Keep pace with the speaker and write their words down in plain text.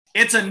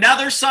It's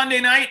another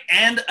Sunday night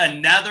and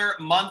another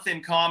month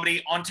in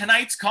comedy. On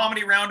tonight's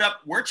Comedy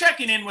Roundup, we're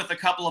checking in with a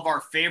couple of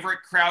our favorite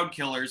crowd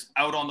killers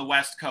out on the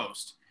West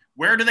Coast.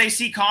 Where do they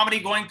see comedy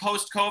going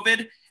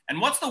post-COVID? And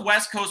what's the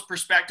West Coast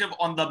perspective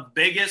on the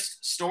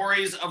biggest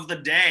stories of the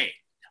day?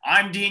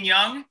 I'm Dean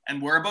Young,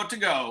 and we're about to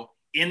go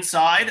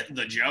inside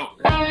the joke.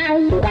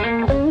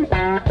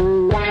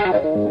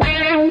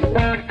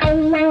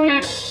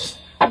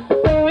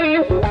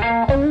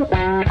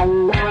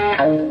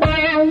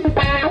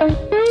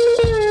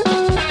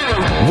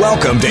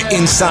 Welcome to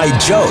Inside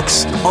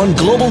Jokes on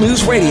Global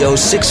News Radio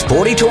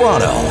 640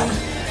 Toronto.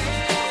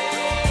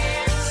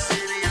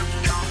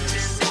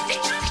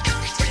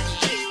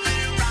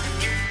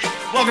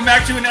 Welcome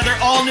back to another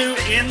all-new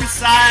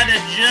Inside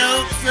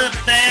Jokes,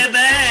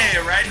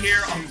 baby, right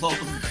here on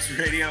Global News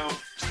Radio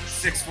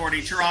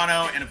 640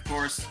 Toronto, and of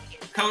course,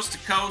 coast to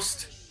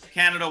coast,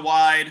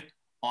 Canada-wide,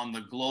 on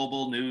the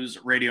Global News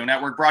Radio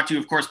Network. Brought to you,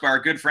 of course, by our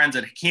good friends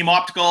at Hakeem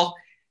Optical,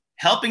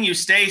 helping you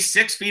stay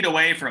 6 feet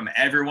away from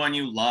everyone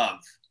you love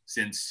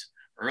since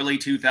early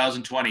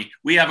 2020.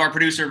 We have our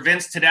producer,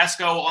 Vince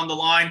Tedesco, on the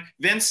line.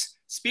 Vince,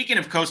 speaking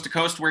of coast to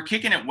coast, we're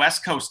kicking it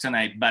West Coast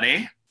tonight,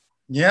 buddy.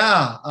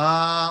 Yeah,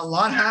 a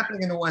lot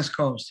happening in the West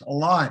Coast. A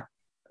lot.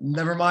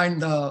 Never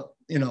mind the,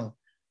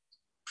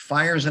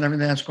 fires and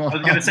everything that's going on. I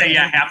was going to say,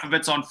 yeah, half of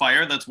it's on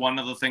fire. That's one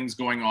of the things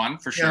going on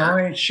for sure. Yeah, all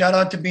right. Shout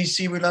out to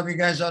BC. We love you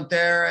guys out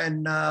there,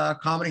 and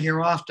Comedy Here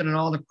Often and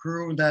all the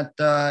crew that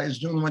is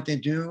doing what they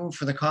do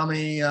for the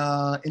comedy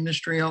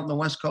industry out in the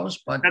West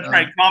Coast. But that's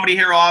right. Comedy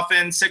Here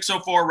Often,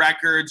 604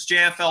 Records,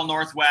 JFL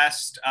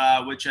Northwest,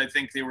 which I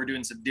think they were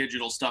doing some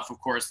digital stuff, of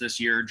course, this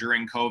year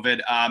during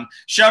COVID.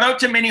 Shout out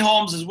to Minnie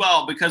Holmes as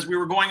well, because we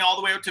were going all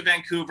the way out to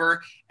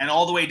Vancouver and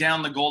all the way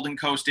down the Golden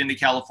Coast into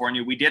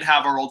California. We did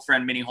have our old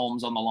friend Minnie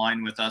Holmes on the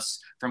line with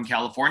us from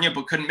California,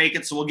 but couldn't make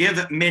it. So we'll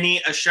give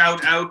Minnie a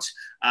shout out.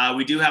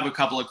 We do have a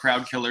couple of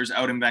crowd killers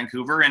out in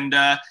Vancouver. And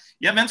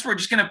yeah, Vince, we're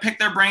just going to pick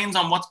their brains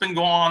on what's been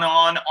going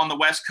on the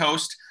West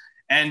Coast.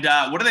 And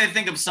what do they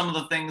think of some of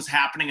the things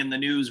happening in the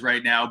news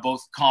right now,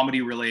 both comedy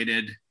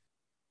related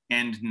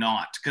and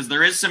not? Because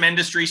there is some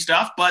industry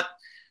stuff, but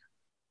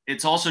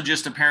it's also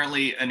just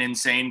apparently an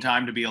insane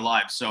time to be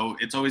alive. So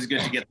it's always good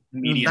to get the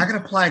comedians. That can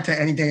apply to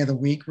any day of the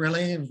week,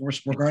 really,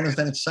 regardless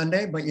that it's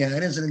Sunday. But yeah,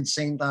 it is an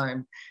insane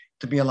time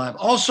to be alive.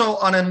 Also,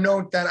 on a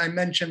note that I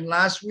mentioned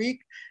last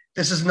week,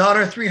 this is not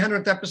our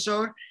 300th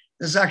episode.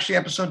 This is actually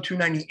episode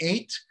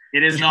 298.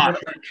 It is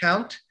not.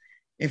 Count.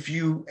 If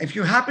you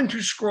happen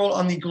to scroll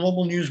on the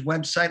Global News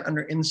website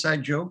under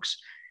Inside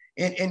Jokes,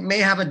 it may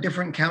have a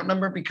different count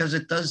number because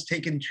it does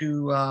take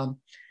into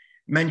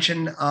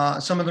mention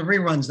some of the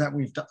reruns that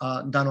we've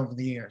done over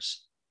the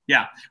years.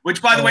 Yeah,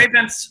 which, by the way,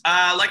 Vince,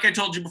 like I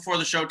told you before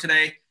the show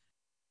today,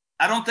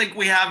 I don't think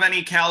we have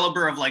any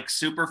caliber of like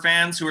super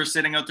fans who are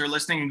sitting out there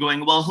listening and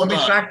going, well, hold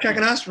on. Fact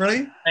checking us,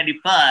 really?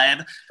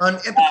 95. On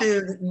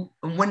episode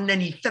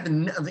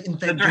 197 of the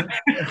Inside Jokes.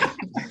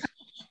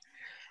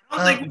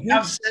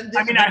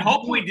 I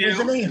hope we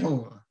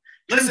do.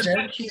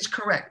 Listen, he's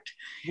correct.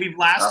 We've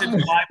lasted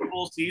 5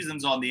 full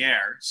seasons on the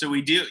air. So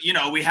we do,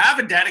 we have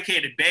a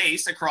dedicated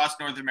base across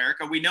North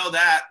America. We know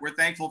that. We're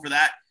thankful for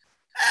that.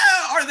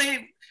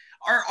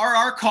 Are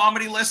our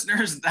comedy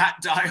listeners that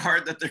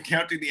diehard that they're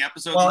counting the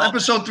episodes? Well,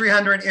 episode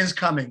 300 is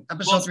coming.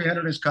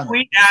 300 is coming.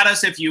 Tweet at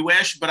us if you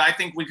wish, but I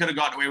think we could have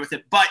gotten away with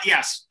it. But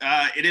yes,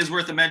 it is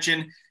worth a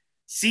mention.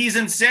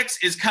 Season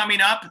 6 is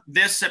coming up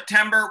this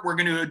September. We're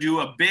going to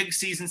do a big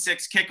Season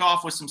 6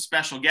 kickoff with some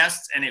special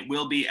guests, and it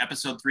will be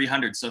episode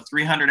 300. So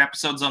 300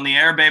 episodes on the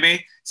air,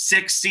 baby.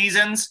 6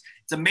 seasons.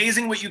 It's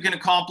amazing what you can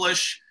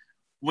accomplish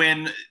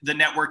when the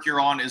network you're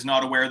on is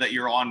not aware that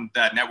you're on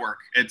that network.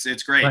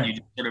 It's great. Right. You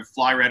just sort of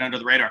fly right under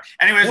the radar.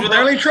 Anyways, we're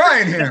barely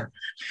trying here.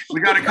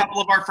 We got a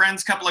couple of our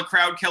friends, couple of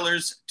crowd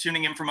killers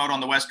tuning in from out on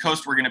the West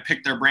Coast. We're going to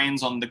pick their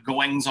brains on the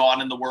goings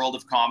on in the world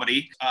of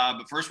comedy.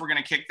 But first, we're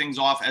going to kick things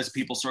off as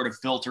people sort of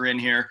filter in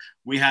here.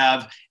 We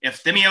have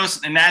Efthymios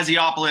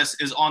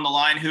Naziopoulos is on the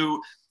line,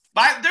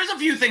 there's a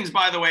few things,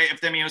 by the way,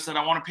 Efthymios, that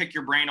I want to pick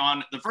your brain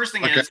on. The first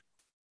thing is,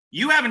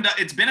 you haven't done,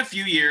 it's been a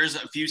few years,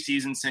 a few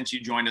seasons since you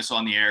joined us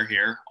on the air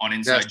here on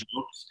Inside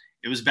Jokes.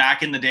 It was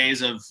back in the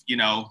days of,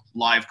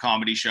 live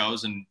comedy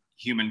shows and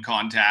human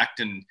contact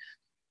and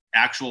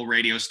actual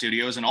radio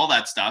studios and all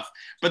that stuff.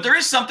 But there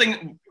is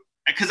something,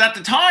 because at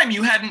the time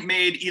you hadn't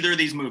made either of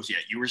these moves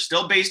yet. You were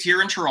still based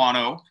here in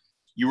Toronto.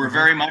 You were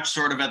very much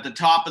sort of at the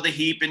top of the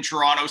heap in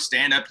Toronto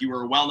stand-up. You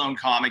were a well-known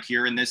comic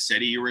here in this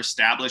city. You were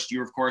established.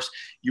 You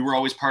were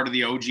always part of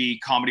the OG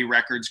Comedy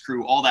Records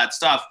crew, all that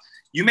stuff.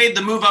 You made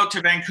the move out to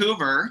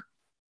Vancouver.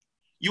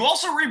 You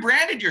also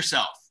rebranded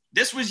yourself.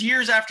 This was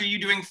years after you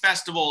doing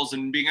festivals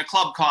and being a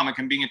club comic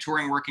and being a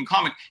touring working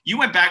comic. You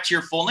went back to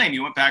your full name.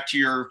 You went back to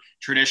your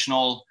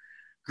traditional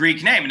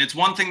Greek name. And it's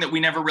one thing that we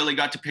never really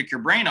got to pick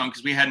your brain on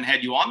because we hadn't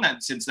had you on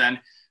that since then.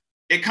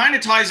 It kind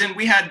of ties in.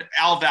 We had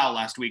Al Val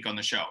last week on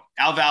the show.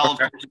 Al Val, of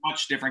course, a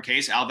much different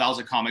case. Al Val's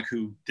a comic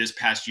who this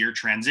past year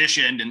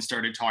transitioned and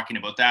started talking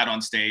about that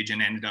on stage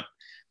and ended up,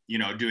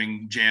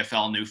 doing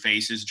JFL New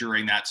Faces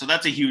during that. So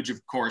that's a huge,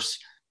 of course,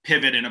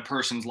 pivot in a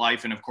person's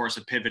life and of course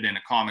a pivot in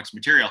a comics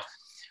material.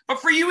 But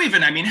for you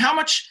even, I mean, how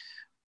much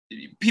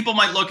people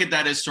might look at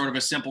that as sort of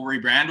a simple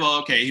rebrand. Well,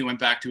 okay, he went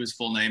back to his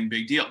full name,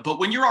 big deal. But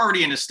when you're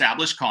already an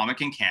established comic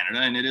in Canada,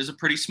 and it is a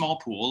pretty small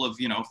pool of,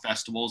 you know,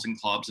 festivals and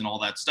clubs and all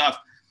that stuff,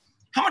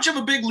 how much of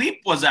a big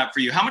leap was that for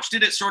you? How much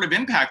did it sort of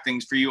impact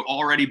things for you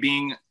already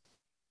being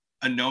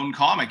a known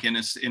comic in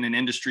an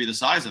industry the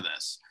size of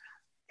this?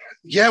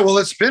 Yeah, well,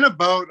 it's been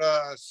about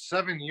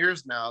 7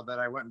 years now that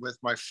I went with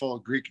my full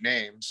Greek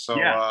name. So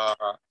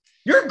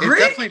you're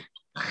Greek?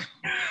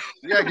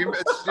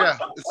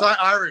 It's not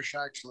Irish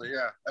actually.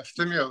 Yeah,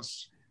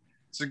 Ephthimios.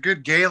 It's a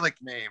good Gaelic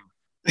name.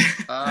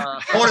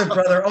 Own it,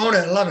 brother. Own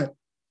it. Love it.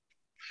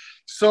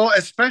 So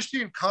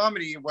especially in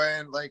comedy,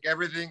 when like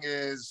everything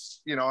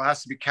is, you know,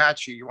 has to be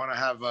catchy, you want to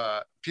have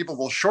people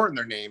will shorten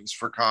their names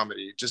for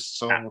comedy just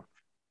so.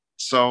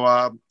 So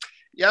I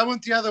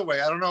went the other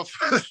way. I don't know if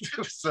it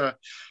was the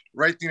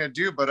right thing to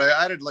do, but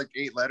I added like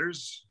 8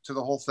 letters to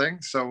the whole thing.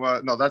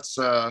 So no, that's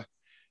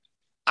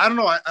I don't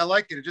know. I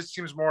like it. It just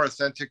seems more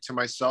authentic to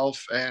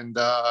myself, and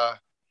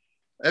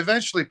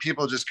eventually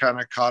people just kind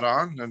of caught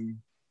on.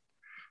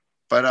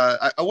 But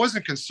I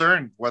wasn't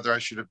concerned whether I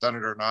should have done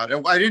it or not.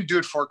 I didn't do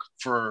it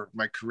for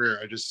my career.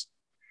 I just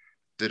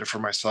did it for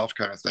myself,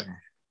 kind of thing.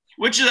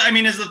 Which is, I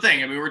mean, is the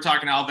thing. I mean, we were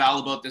talking to Al Val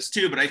about this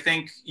too, but I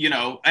think, you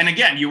know, and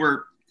again, you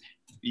were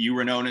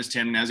known as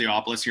Tim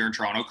Naziopoulos here in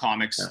Toronto.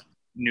 Comics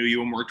knew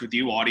you and worked with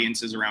you.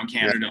 Audiences around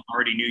Canada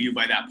already knew you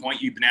by that point.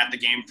 You've been at the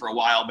game for a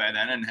while by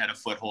then and had a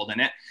foothold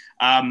in it.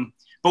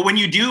 But when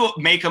you do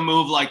make a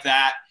move like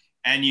that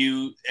and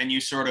you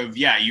sort of,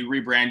 you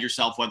rebrand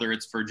yourself, whether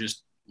it's for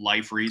just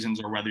life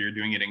reasons or whether you're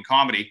doing it in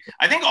comedy,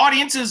 I think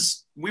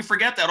audiences, we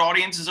forget that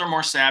audiences are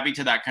more savvy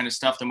to that kind of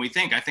stuff than we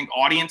think. I think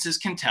audiences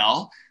can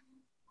tell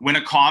when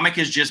a comic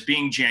is just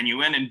being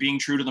genuine and being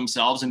true to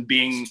themselves and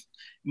being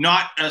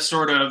not a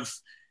sort of,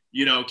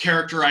 you know,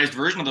 characterized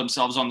version of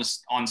themselves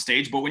on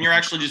stage, but when you're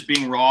actually just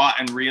being raw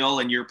and real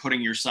and you're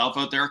putting yourself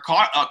out there,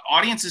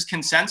 audiences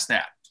can sense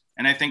that.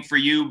 And I think for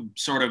you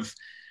sort of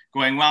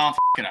going, well, f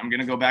it, I'm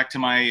going to go back to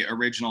my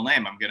original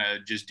name. I'm going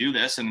to just do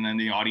this. And then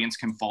the audience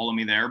can follow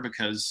me there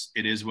because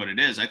it is what it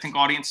is. I think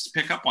audiences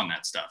pick up on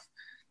that stuff.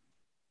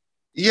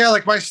 Yeah.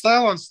 Like my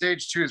style on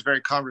stage too is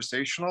very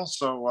conversational.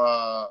 So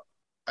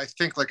I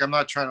think like, I'm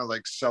not trying to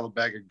like sell a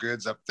bag of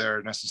goods up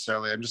there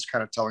necessarily. I'm just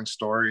kind of telling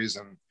stories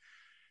and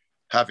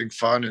having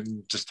fun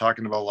and just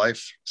talking about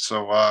life.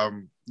 So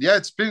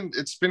it's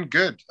been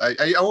good.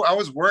 I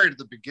was worried at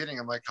the beginning.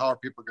 I'm like, how are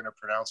people going to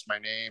pronounce my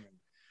name?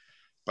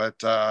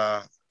 But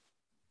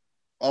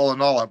all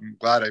in all, I'm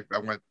glad I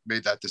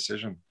made that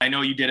decision. I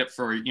know you did it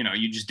for, you know,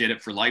 you just did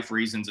it for life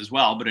reasons as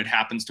well, but it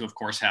happens to, of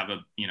course, have a,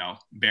 you know,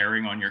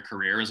 bearing on your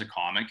career as a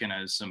comic and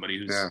as somebody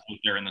who's out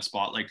there in the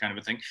spotlight kind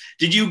of a thing.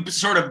 Did you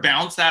sort of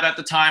bounce that at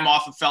the time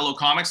off of fellow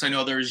comics? I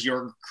know there's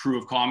your crew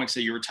of comics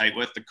that you were tight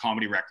with, the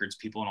Comedy Records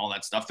people and all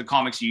that stuff, the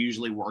comics you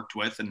usually worked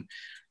with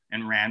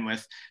and ran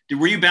with.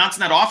 Were you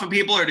bouncing that off of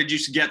people, or did you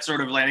get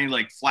sort of any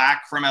like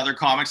flack from other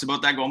comics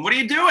about that going, what are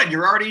you doing?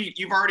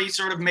 You've already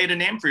sort of made a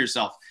name for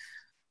yourself.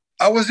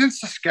 I was in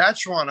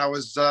Saskatchewan. I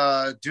was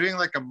doing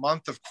like a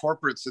month of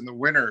corporates in the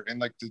winter in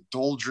like the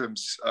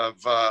doldrums of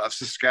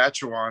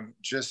Saskatchewan,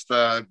 just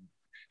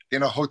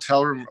in a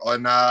hotel room.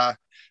 And I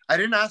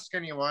didn't ask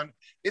anyone.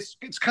 It's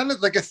kind of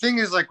like a thing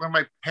is like when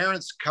my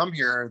parents come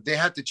here, they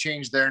had to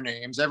change their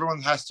names.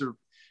 Everyone has to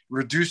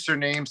reduce their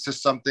names to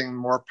something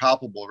more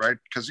palpable, right?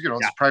 Because, you know,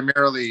 it's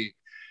primarily,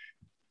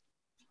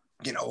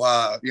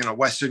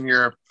 Western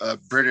Europe,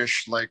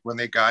 British, like when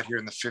they got here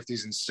in the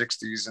 50s and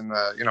 60s and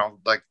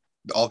like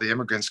all the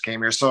immigrants came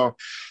here. So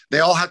they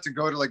all had to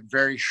go to like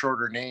very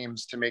shorter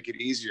names to make it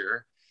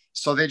easier.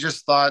 So they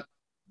just thought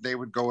they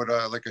would go with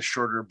a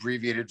shorter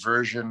abbreviated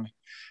version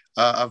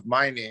of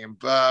my name.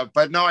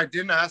 But no, I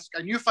didn't ask.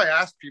 I knew if I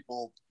asked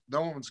people,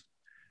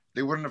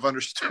 they wouldn't have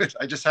understood.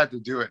 I just had to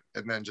do it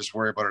and then just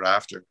worry about it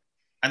after.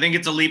 I think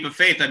it's a leap of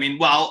faith. I mean, a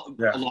lot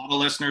of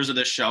listeners of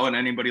this show and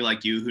anybody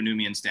like you who knew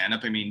me in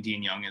stand-up, I mean,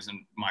 Dean Young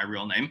isn't my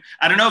real name.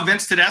 I don't know,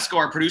 Vince Tedesco,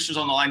 our producer's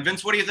on the line.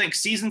 Vince, what do you think?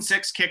 Season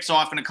 6 kicks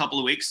off in a couple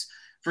of weeks.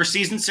 For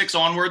season 6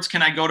 onwards,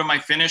 can I go to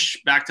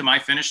back to my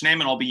Finnish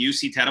name and I'll be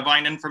Jussi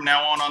Tervainen from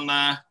now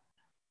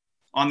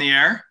on the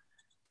air?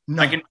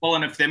 No. I can pull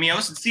in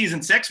Ephthimios. It's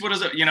season 6. What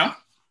is it, you know?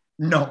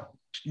 No.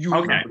 You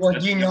are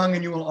Dean Young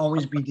and you will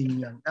always be Dean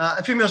Young.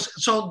 Ephthimios,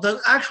 so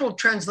the actual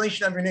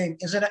translation of your name,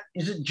 is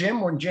it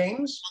Jim or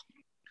James?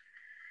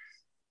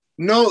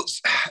 No,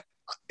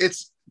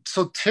 it's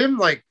so Tim,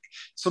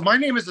 so my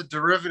name is a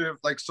derivative,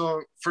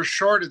 so for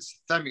short, it's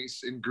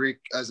Themis in Greek.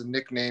 As a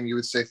nickname, you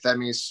would say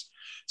Themis.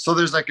 So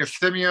there's like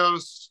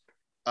Ephthimios.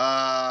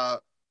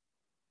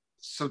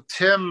 So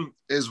Tim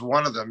is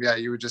one of them. Yeah,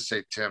 you would just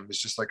say Tim.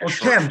 It's just like a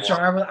short Tim.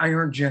 Sorry, I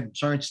heard Jim.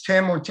 So it's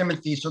Tim or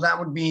Timothy. So that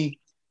would be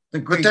the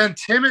Greek. But then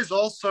Tim is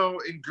also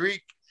in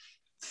Greek.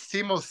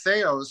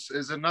 Timotheos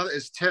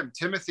is Tim.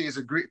 Timothy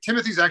is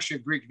Timothy's actually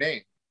a Greek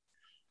name.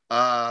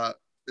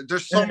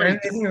 There's so many.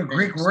 Isn't a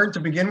Greek word to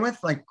begin with,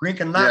 like Greek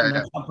and Latin?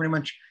 That's pretty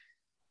much.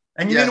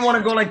 And you didn't want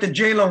to go like the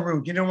J-Lo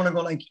route. You didn't want to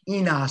go like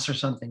Enos or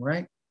something,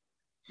 right?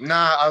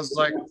 Nah, I was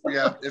like,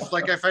 yeah,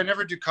 if I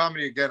never do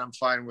comedy again, I'm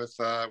fine with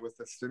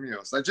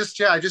Efthymios.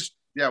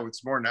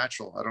 It's more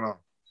natural. I don't know.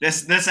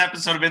 This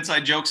episode of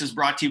Inside Jokes is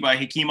brought to you by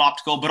Hakeem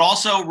Optical, but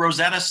also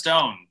Rosetta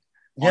Stone.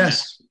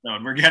 Yes.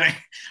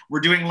 We're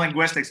doing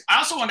linguistics. I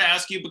also want to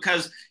ask you,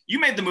 because you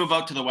made the move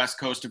out to the West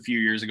Coast a few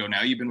years ago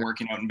now. You've been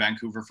working out in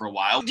Vancouver for a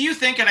while. Do you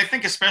think, and I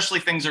think especially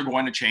things are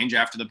going to change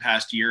after the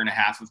past year and a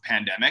half of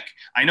pandemic.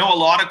 I know a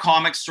lot of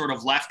comics sort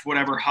of left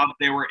whatever hub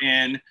they were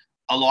in.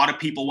 A lot of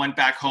people went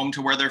back home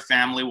to where their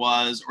family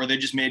was, or they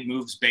just made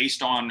moves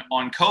based on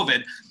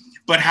COVID.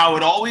 But how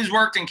it always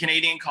worked in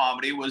Canadian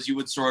comedy was you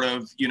would sort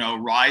of,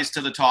 rise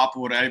to the top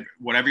of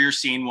whatever your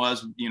scene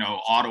was,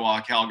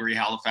 Ottawa, Calgary,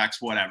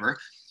 Halifax, whatever.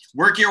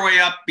 Work your way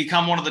up,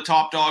 become one of the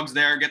top dogs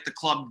there, get the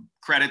club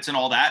credits and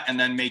all that, and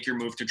then make your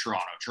move to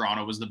Toronto.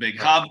 Toronto was the big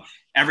hub.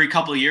 Every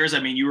couple of years,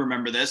 I mean, you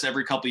remember this,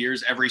 every couple of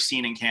years, every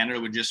scene in Canada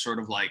would just sort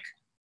of like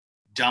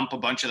dump a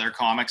bunch of their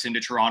comics into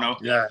Toronto.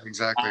 Yeah,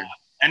 exactly.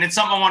 And it's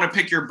something I want to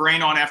pick your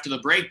brain on after the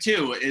break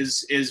too,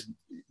 is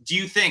do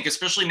you think,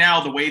 especially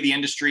now the way the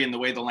industry and the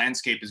way the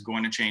landscape is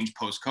going to change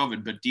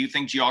post-COVID, but do you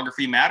think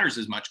geography matters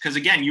as much? Because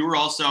again, you were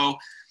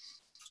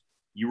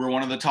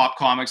one of the top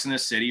comics in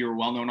this city. You were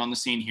well known on the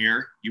scene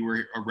here. You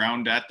were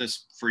around at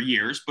this for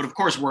years, but of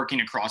course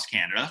working across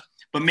Canada,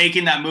 but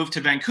making that move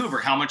to Vancouver,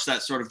 how much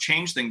that sort of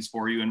changed things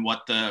for you, and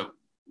what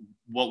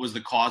was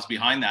the cause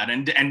behind that?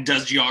 And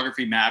does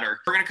geography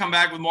matter? We're going to come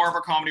back with more of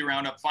our comedy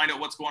roundup, find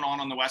out what's going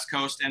on the West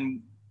Coast and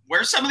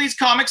where some of these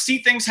comics see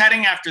things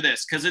heading after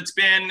this. Cause it's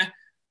been,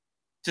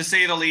 to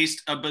say the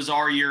least, a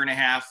bizarre year and a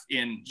half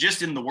in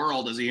the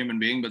world as a human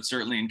being, but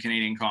certainly in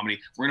Canadian comedy.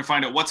 We're going to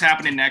find out what's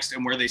happening next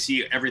and where they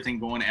see everything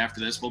going after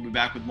this. We'll be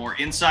back with more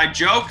Inside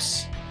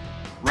Jokes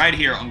right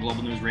here on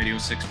Global News Radio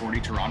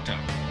 640 Toronto.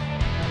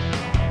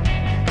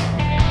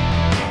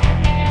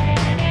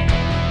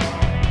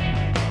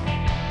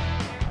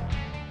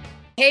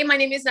 Hey, my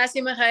name is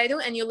Nasia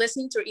Marreiro, and you're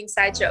listening to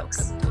Inside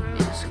Jokes.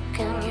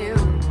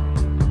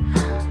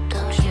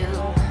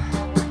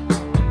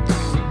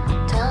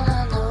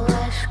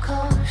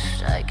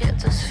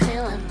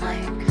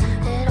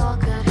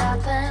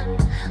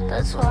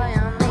 That's why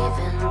I'm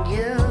leaving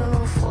you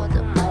for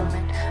the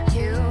moment,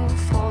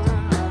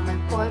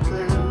 boy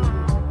blue.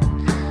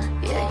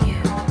 Yeah,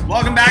 you.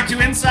 Welcome back to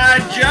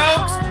Inside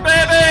Jokes,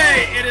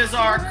 baby! It is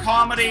our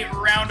comedy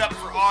roundup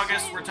for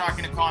August. We're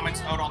talking to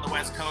comics out on the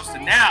West Coast.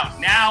 And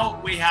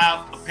now we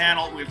have a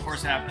panel. We, of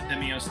course, have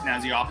Efthymios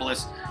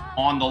Naziopoulos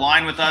on the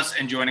line with us,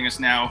 and joining us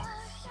now,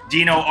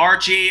 Dino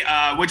Archie,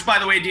 which, by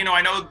the way, Dino,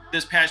 I know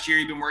this past year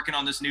you've been working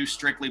on this new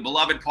Strictly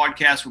Beloved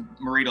podcast with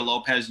Marita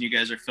Lopez, and you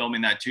guys are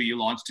filming that too. You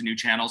launched a new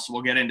channel, so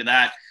we'll get into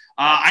that.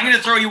 I'm going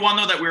to throw you one,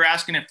 though, that we were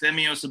asking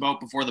Efthymios about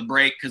before the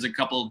break, because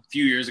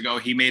few years ago,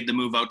 he made the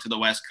move out to the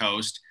West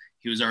Coast.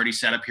 He was already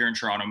set up here in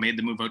Toronto, made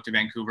the move out to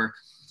Vancouver.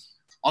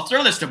 I'll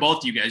throw this to both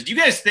of you guys. Do you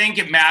guys think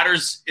it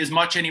matters as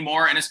much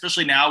anymore, and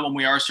especially now when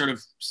we are sort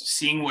of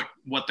seeing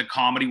what the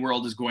comedy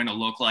world is going to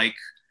look like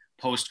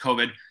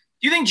post-COVID?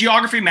 Do you think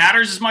geography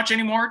matters as much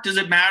anymore? Does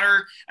it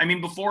matter? I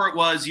mean, before it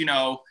was,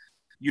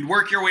 you'd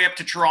work your way up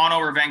to Toronto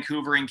or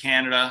Vancouver in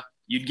Canada.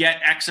 You'd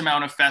get X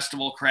amount of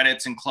festival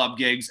credits and club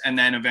gigs, and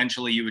then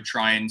eventually you would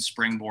try and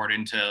springboard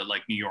into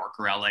like New York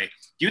or LA.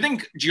 Do you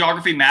think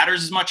geography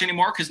matters as much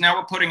anymore? Because now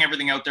we're putting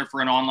everything out there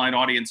for an online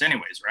audience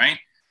anyways, right?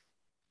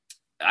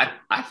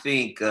 I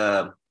think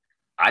I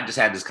just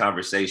had this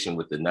conversation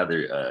with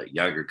another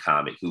younger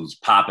comic who's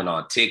popping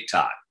on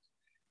TikTok,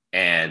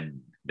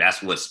 and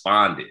that's what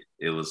spawned it.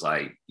 It was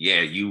like,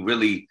 I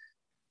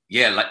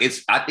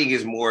think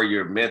it's more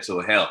your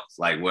mental health.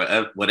 Like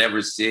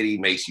whatever city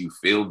makes you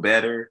feel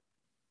better,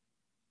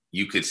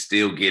 you could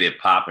still get it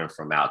popping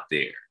from out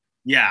there.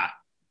 Yeah.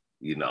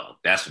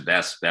 That's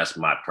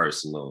my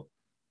personal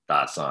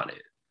thoughts on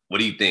it. What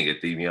do you think,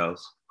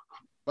 Efthymios?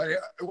 But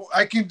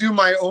I can do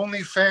my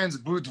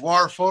OnlyFans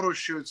boudoir photo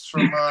shoots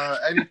from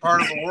any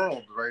part of the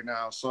world right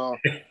now. So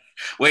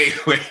wait,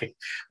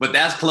 but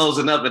that's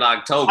closing up in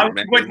October,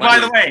 man. By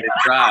the way,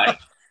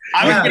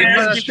 I was going to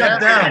ask you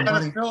shut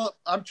down.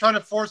 I'm trying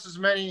to force as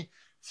many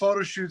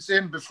photo shoots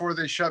in before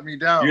they shut me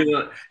down.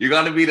 You're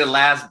going to be the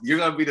last. You're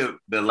going to be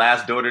the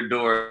last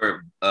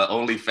door-to-door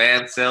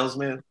OnlyFans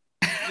salesman.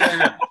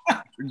 Yeah.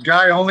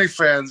 Guy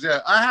OnlyFans. Yeah,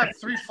 I have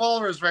 3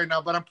 followers right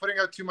now, but I'm putting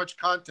out too much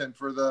content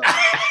for the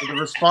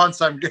response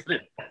I'm getting.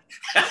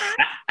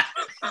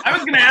 I was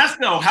going to ask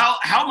though,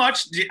 how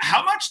much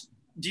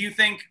do you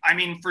think? I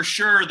mean, for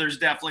sure, there's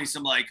definitely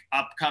some like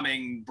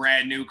upcoming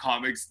brand new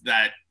comics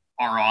that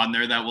are on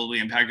there that will be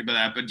impacted by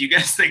that. But do you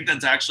guys think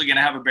that's actually going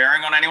to have a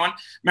bearing on anyone?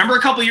 Remember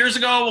a couple of years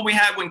ago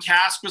when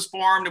Cask was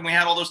formed and we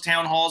had all those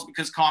town halls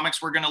because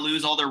comics were going to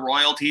lose all their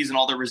royalties and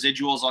all their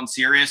residuals on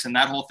Sirius, and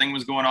that whole thing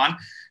was going on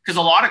because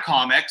a lot of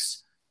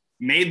comics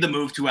made the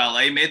move to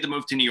LA, made the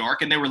move to New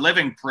York, and they were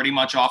living pretty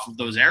much off of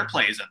those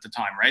airplays at the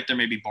time, right? There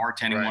may be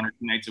bartending 1 or 2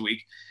 nights a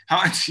week. How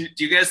much do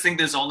you guys think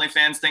this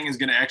OnlyFans thing is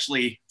going to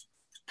actually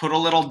put a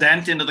little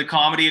dent into the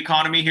comedy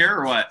economy here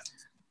or what?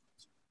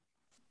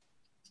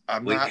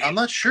 I'm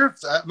not sure.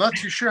 I'm not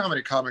too sure how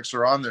many comics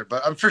are on there,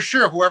 but I'm for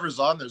sure whoever's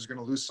on there is going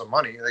to lose some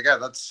money. Like, yeah,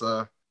 that's.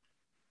 I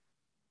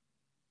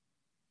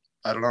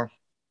don't know.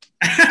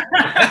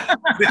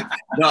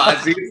 No, I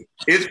see.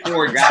 It's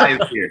 4 guys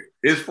here.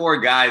 It's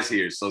 4 guys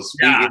here. So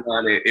speaking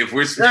on it, if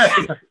we're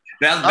speaking,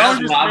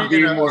 that's why I'm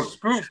being more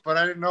spoof. But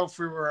I didn't know if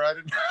we were. I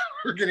didn't know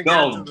we were going to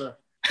get into the.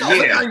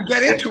 Yeah, I can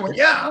get into it.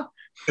 Yeah.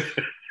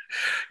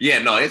 Yeah,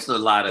 no, it's a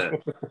lot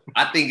of.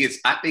 I think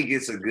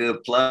it's a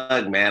good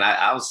plug, man.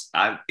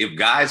 If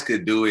guys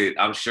could do it,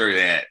 I'm sure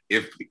that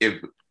if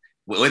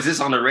was this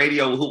on the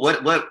radio?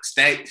 What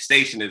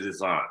station is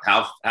this on?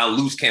 How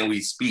loose can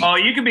we speak? Oh,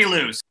 you can be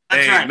loose.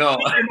 That's right. No.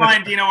 Speak your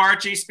mind, Dino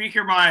Archie. Speak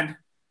your mind.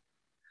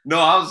 No,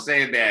 I was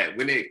saying that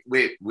when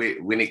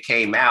it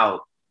came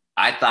out,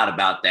 I thought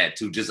about that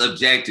too, just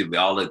objectively,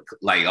 all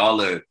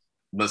the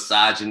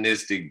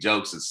misogynistic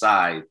jokes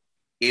aside,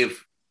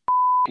 if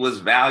was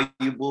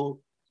valuable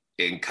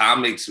in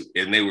comics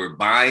and they were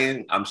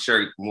buying, I'm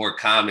sure more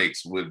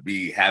comics would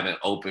be having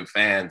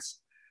OnlyFans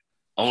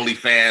or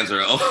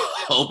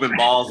open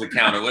balls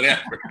account or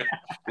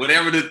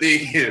whatever the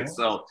thing is.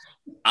 So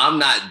I'm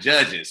not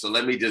judging. So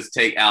let me just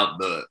take out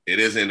it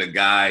isn't a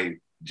guy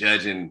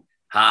judging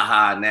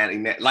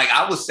natty. Like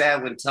I was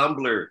sad when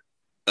Tumblr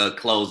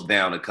closed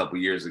down a couple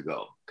years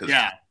ago because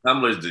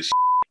Tumblr's the shit.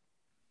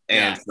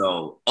 And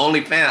so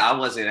OnlyFans, I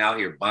wasn't out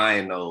here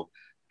buying no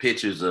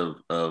pictures of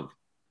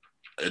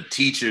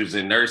teachers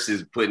and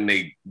nurses putting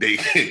they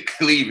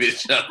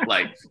cleavage up.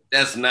 Like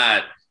that's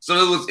not.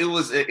 So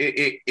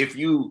if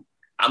you,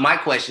 my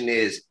question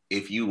is,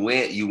 if you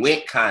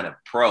went kind of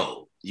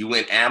pro, you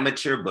went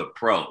amateur, but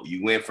pro,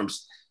 you went from,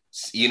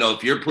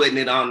 if you're putting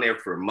it on there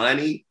for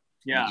money,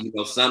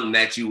 something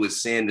that you would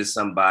send to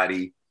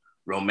somebody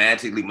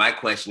romantically. My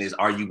question is,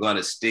 are you going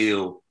to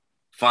still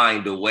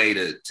find a way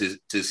to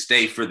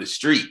stay for the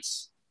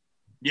streets?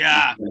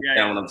 Yeah. You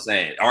know what I'm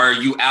saying? Or are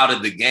you out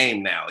of the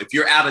game now? If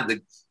you're out of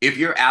the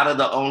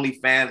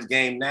OnlyFans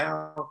game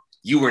now,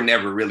 you were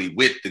never really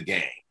with the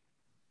game.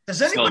 Does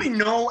anybody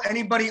know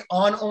anybody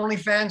on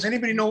OnlyFans?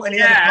 Anybody know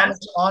any other comics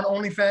on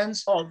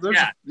OnlyFans? Oh, there's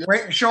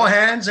Show of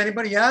hands.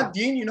 Anybody? Yeah,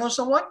 Dean, you know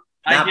someone?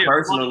 Not I do.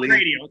 personally. Well,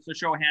 radio, so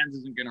show of hands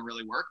isn't going to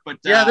really work. But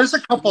there's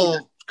a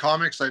couple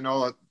comics I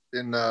know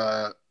in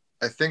I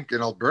think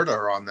in Alberta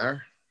are on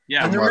there.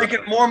 Yeah, and they're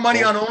making more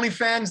money on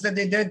OnlyFans than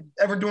they did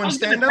ever doing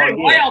stand-up.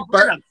 Why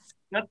Alberta?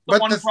 That's the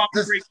one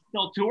province where you can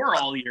still tour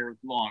all year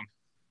long.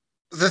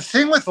 The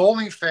thing with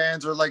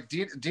OnlyFans, or like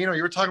Dino,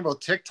 you were talking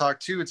about TikTok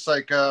too. It's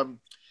like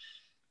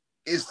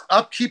is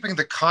upkeeping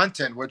the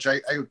content, which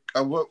I'm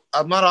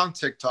not on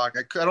TikTok.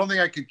 I don't think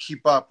I could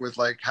keep up with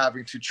like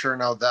having to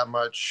churn out that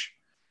much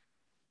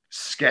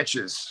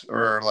sketches,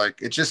 or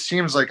like it just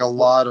seems like a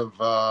lot of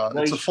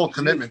it's a full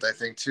commitment, I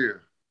think too.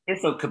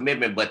 It's a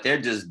commitment, but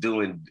they're just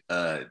doing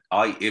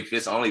if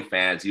it's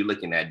OnlyFans, you're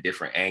looking at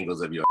different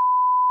angles of your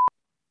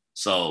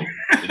so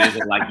it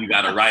isn't like you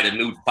got to write a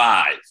new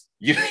 5.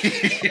 You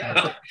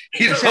the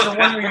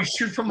one where you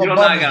shoot from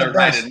above.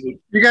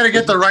 You got to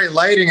get the right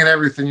lighting and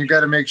everything. You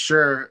got to make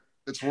sure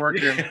it's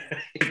working.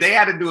 If they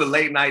had to do a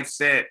late night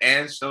set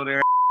and show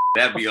their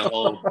that'd be a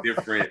whole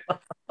different.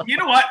 You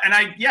know what? And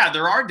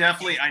there are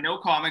definitely, I know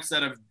comics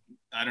that have,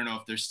 I don't know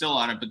if they're still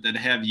on it, but that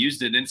have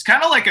used it. And it's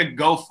kind of like a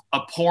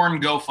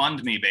porn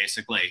GoFundMe,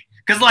 basically.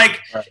 Because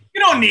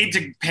you don't need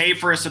to pay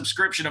for a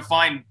subscription to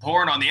find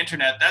porn on the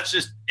internet. That's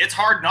just, it's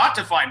hard not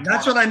to find porn.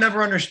 That's what I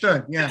never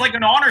understood. Yeah. It's like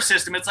an honor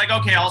system. It's like,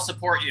 okay, I'll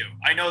support you.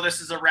 I know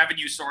this is a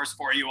revenue source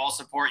for you. I'll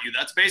support you.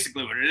 That's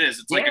basically what it is.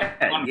 It's like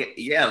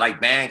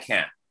like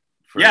Bandcamp.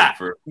 For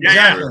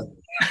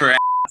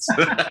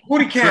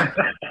Booty Camp.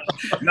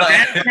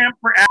 Bandcamp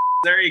for ass.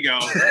 There you go.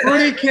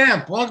 Booty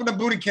Camp. Welcome to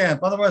Booty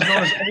Camp, otherwise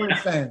known as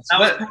OnlyFans. That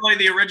was probably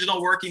the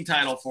original working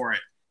title for it.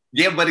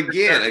 Yeah, but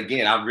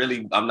again,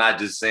 I'm not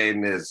just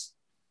saying this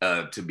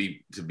to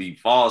be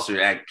false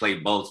or play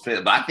both.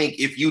 But I think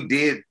if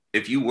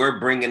you were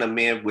bringing them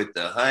in with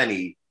the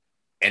honey,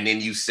 and then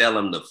you sell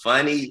them the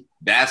funny,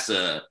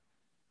 that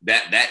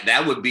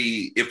would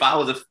be, if I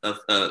was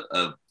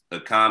a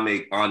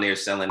comic on there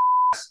selling,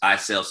 I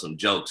sell some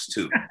jokes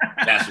too.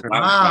 That's what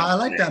I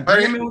like that.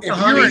 Bring him in with the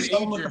honey,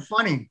 sell him with the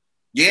funny.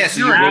 Yeah,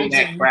 so you bring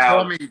that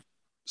crowd.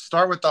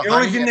 Start with the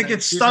only thing that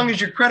gets stung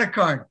is your credit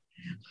card.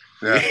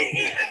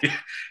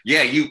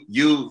 Yeah.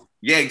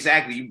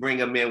 Exactly. You bring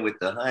them in with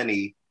the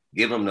honey,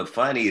 give them the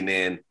funny, and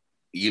then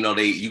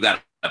you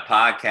got a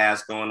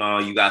podcast going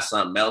on, you got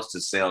something else to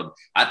sell.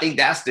 I think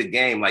that's the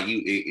game. Like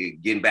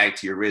getting back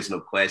to your original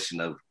question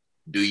of,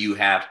 do you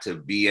have to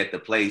be at the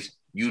place?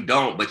 You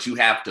don't, but you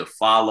have to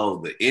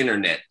follow the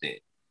internet then.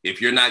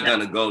 If you're not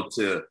going to go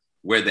to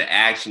where the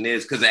action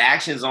is, because the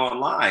action's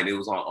online. It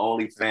was on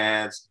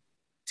OnlyFans,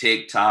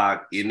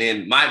 TikTok. And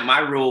then my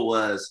rule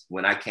was,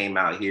 when I came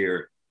out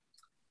here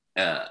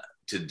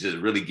to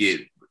really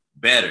get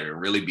better,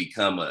 really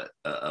become a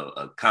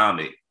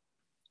comic,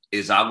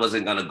 is I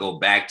wasn't going to go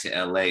back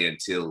to LA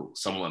until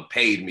someone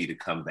paid me to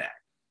come back.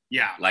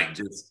 Yeah. Like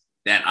just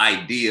that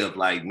idea of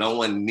like, no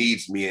one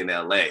needs me in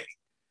LA,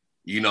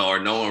 or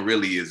no one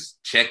really is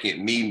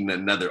needing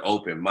another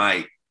open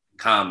mic.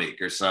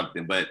 comic or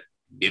something. But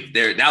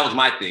that was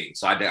my thing.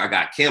 So I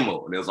got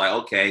Kimmel, and it was like,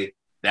 okay,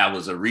 that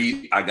was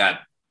I got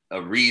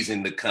a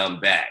reason to come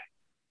back.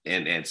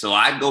 And so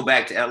I'd go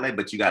back to LA,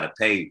 but you got to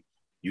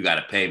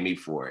pay me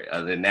for it.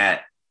 Other than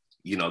that,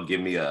 give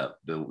me the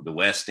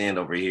West End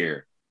over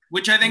here.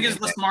 Which I think is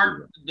the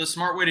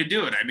smart way to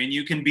do it. I mean,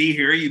 you can be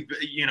here, you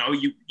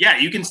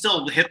can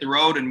still hit the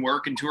road and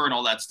work and tour and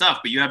all that stuff,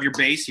 but you have your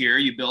base here,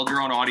 you build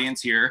your own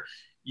audience here,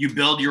 you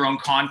build your own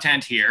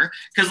content here.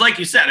 Because like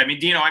you said, I mean,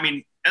 Dino,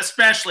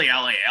 especially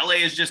LA. LA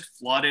is just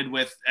flooded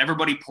with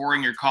everybody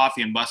pouring your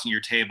coffee and bussing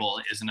your table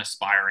is an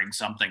aspiring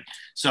something.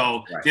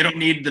 So They don't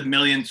need the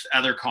millionth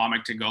other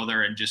comic to go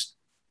there and just,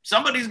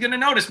 somebody's going to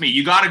notice me.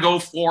 You got to go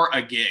for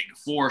a gig,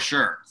 for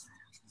sure.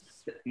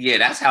 Yeah,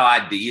 that's how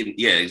I did.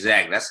 Yeah,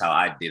 exactly. That's how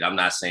I did. I'm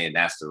not saying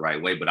that's the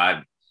right way, but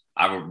I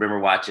remember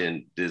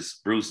watching this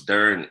Bruce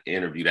Dern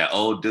interview, that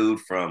old dude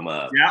from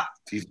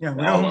Bruce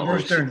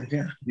Dern.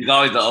 Yeah, he's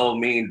always the old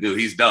mean dude.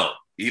 He's dope.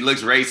 He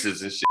looks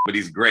racist and shit, but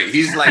he's great.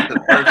 He's like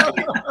the perfect.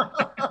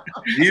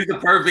 He's the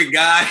perfect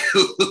guy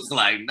who's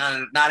like,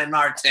 not in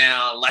our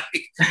town. Like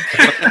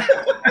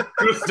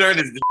Bruce Dern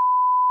is.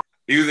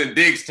 He was in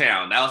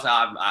Diggstown. That was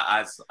how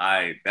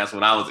I that's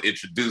when I was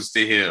introduced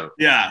to him.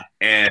 Yeah,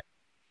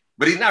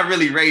 But he's not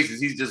really racist.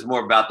 He's just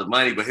more about the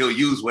money, but he'll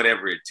use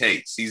whatever it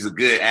takes. He's a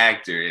good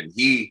actor. And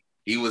he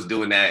was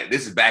doing that.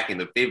 This is back in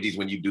the 50s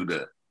when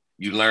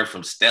you learn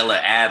from Stella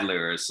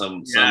Adler or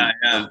some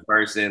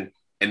person,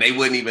 and they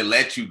wouldn't even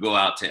let you go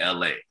out to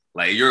LA.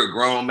 Like, you're a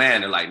grown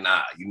man. They're like,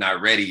 nah, you're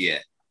not ready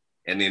yet.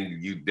 And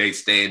then they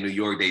stay in New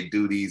York. They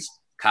do these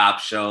cop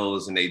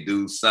shows and they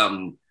do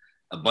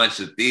a bunch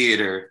of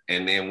theater.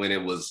 And then when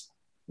it was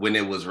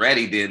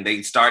ready, then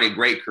they started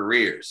great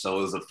careers. So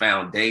it was a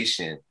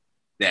foundation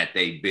that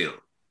they built,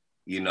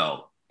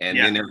 and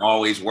then they're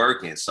always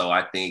working. So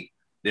I think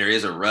there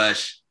is a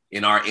rush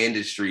in our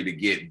industry to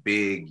get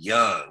big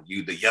young.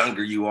 The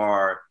younger you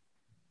are,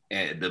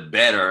 and the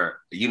better,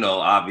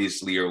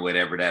 obviously, or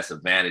whatever. That's a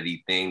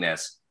vanity thing.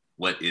 That's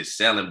what is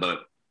selling.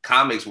 But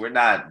comics, we're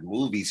not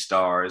movie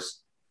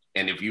stars.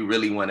 And if you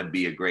really want to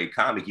be a great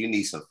comic, you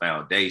need some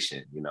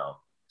foundation,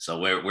 So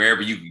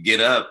wherever you can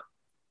get up,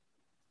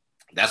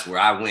 that's where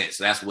I went.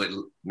 So that's what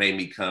made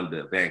me come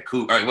to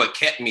Vancouver, or what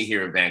kept me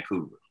here in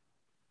Vancouver.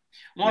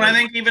 Well, I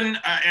think even,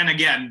 and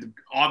again,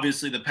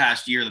 obviously the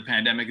past year, the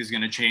pandemic is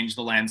going to change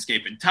the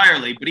landscape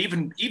entirely. But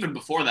even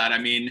before that, I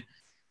mean,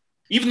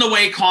 even the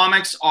way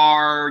comics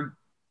are,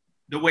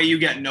 the way you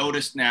get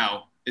noticed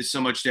now is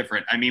so much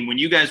different. I mean, when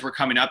you guys were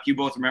coming up, you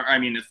both remember, I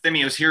mean,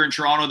 Euthymios here in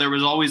Toronto, there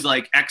was always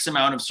like X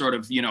amount of sort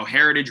of,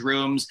 heritage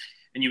rooms.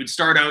 And you would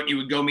start out, you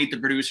would go meet the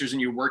producers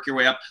and you work your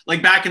way up.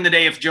 Like back in the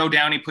day, if Joe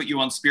Downey put you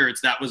on Spirits,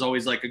 that was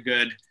always like a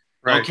good,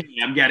 okay,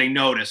 I'm getting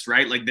noticed,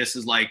 right? Like this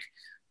is like,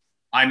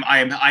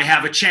 I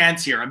have a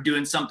chance here. I'm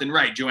doing something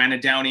right.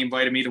 Joanna Downey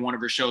invited me to one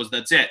of her shows.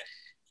 That's it.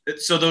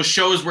 So those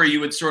shows where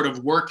you would sort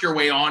of work your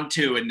way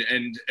onto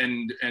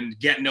and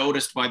get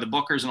noticed by the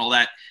bookers and all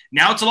that.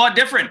 Now it's a lot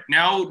different.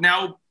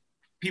 Now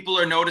people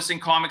are noticing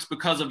comics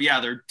because of,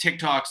 their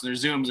TikToks, their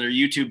Zooms, their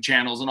YouTube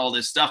channels and all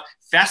this stuff.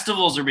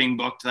 Festivals are being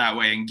booked that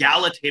way and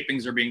gala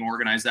tapings are being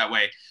organized that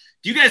way.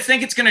 Do you guys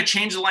think it's going to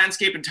change the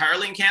landscape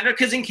entirely in Canada?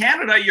 Because in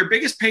Canada, your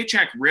biggest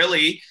paycheck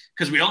really,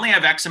 because we only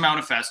have X amount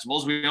of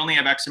festivals, we only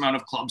have X amount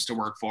of clubs to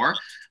work for.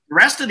 The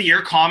rest of the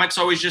year, comics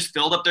always just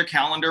filled up their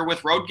calendar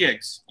with road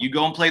gigs. You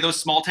go and play those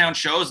small town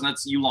shows and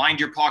you lined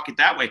your pocket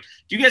that way.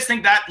 Do you guys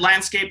think that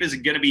landscape is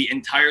going to be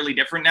entirely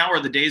different now? Or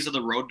the days of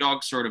the road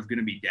dogs sort of going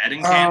to be dead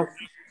in Canada?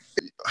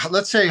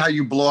 Let's say how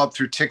you blow up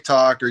through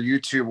TikTok or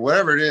YouTube,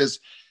 whatever it is,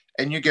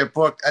 and you get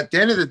booked. At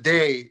the end of the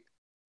day,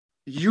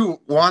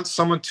 you want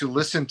someone to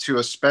listen to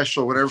a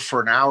special, whatever,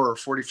 for an hour or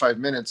 45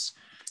 minutes.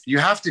 You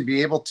have to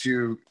be able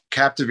to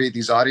captivate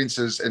these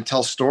audiences and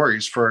tell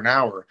stories for an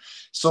hour.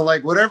 So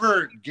like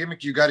whatever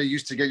gimmick you got to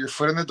use to get your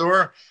foot in the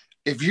door,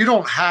 if you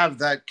don't have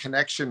that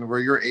connection where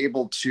you're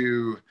able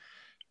to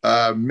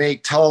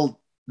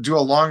do a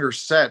longer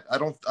set, I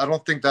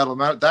don't think that'll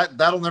matter.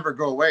 That'll never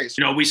go away.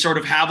 So, we sort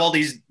of have all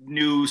these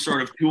new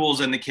sort of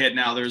tools in the kit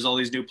now. There's all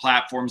these new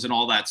platforms and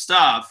all that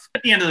stuff.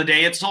 At the end of the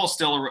day, it's all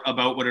still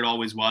about what it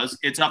always was.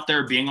 It's up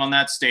there being on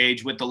that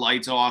stage with the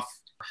lights off.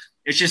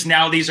 It's just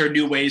now these are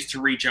new ways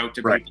to reach out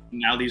to people.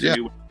 Now these are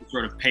new ways to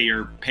sort of pay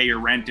your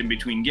rent in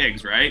between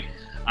gigs, right?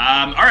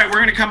 All right, we're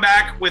going to come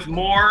back with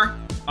more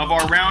of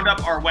our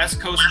roundup, our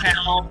West Coast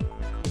panel,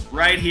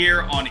 right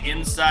here on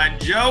Inside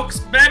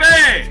Jokes,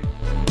 baby!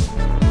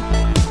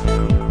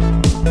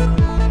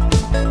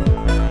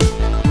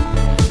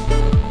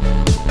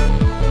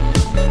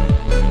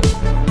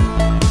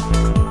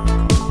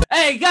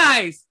 Hey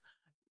guys,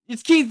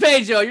 it's Keith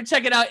Bajo. You're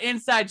checking out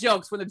Inside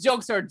Jokes when the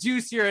jokes are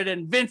juicier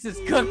than Vince's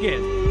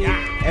cooking.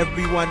 Yeah.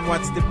 Everyone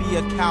wants to be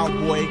a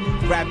cowboy.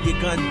 Grab your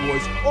gun,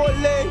 boys.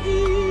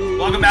 Ole!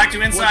 Welcome back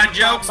to Inside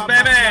Jokes,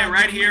 baby,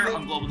 right here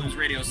on Global News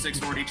Radio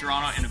 640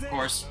 Toronto, and of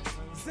course,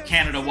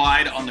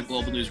 Canada-wide on the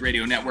Global News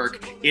Radio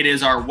Network. It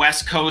is our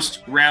West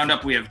Coast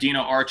roundup. We have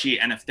Dino Archie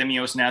and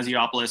Euthymios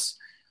Naziopoulos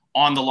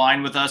on the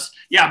line with us.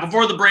 Yeah,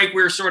 before the break,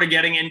 we were sort of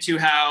getting into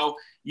how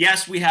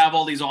yes, we have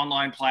all these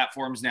online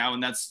platforms now,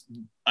 and that's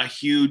a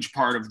huge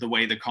part of the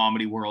way the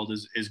comedy world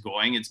is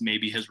going. It's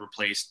maybe has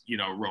replaced,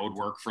 road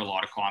work for a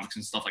lot of comics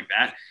and stuff like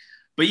that.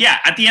 But yeah,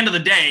 at the end of the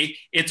day,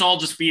 it's all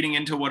just feeding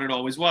into what it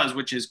always was,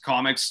 which is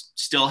comics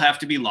still have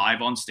to be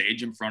live on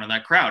stage in front of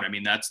that crowd. I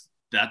mean, that's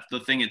the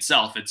thing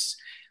itself. It's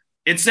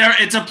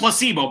a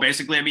placebo,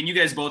 basically. I mean, you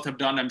guys both have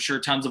done, I'm sure,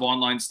 tons of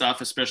online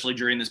stuff, especially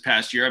during this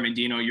past year. I mean,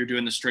 Dino, you're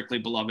doing the Strictly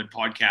Beloved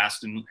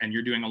podcast and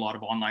you're doing a lot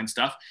of online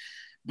stuff.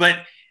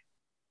 But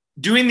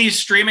doing these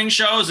streaming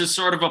shows is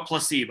sort of a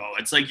placebo.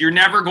 It's like you're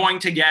never going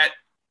to get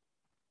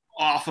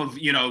off of,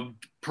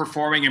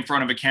 performing in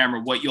front of a camera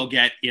what you'll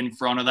get in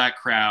front of that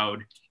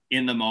crowd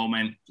in the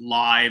moment,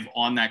 live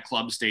on that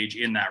club stage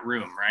in that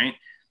room, right?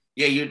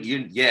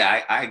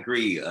 Yeah, I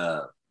agree.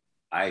 I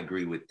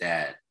agree with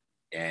that.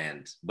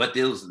 But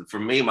it was, for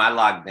me, my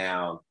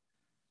lockdown,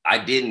 I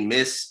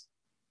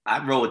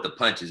roll with the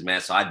punches, man.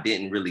 So I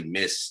didn't really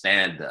miss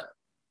stand-up.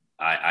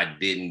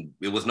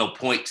 It was no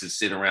point to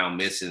sit around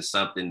missing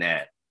something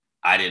that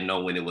I didn't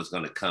know when it was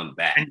going to come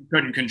back. And you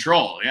couldn't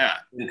control, yeah.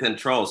 Couldn't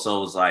control. So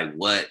it was like,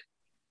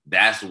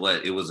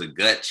 it was a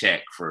gut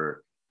check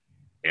for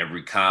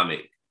every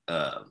comic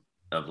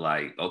of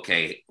like,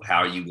 okay, how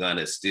are you going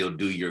to still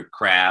do your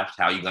craft?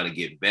 How are you going to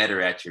get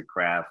better at your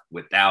craft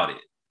without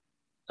it?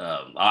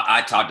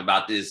 I talked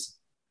about this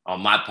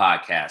on my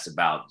podcast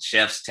about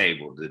Chef's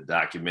Table, the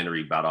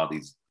documentary about all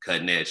these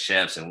cutting edge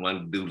chefs. And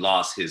one dude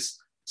lost his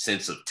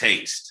sense of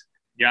taste.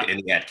 Yeah.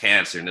 And he had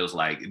cancer. And it was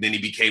like, then he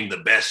became the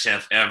best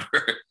chef ever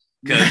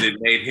because it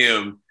made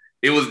him,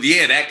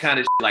 that kind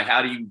of shit. Like,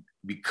 how do you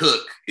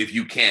cook if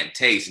you can't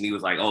taste? And he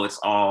was like, oh, it's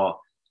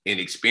all an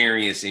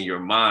experience in your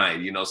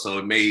mind, so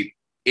it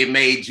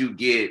made you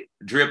get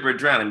drip or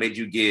drown. It made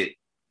you get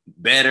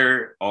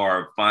better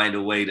or find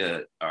a way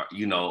to, our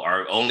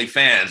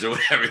OnlyFans or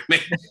whatever.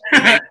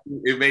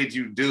 It made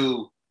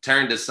you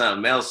turn to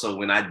something else. So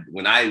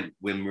when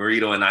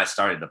Marito and I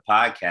started the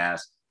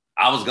podcast,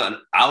 I was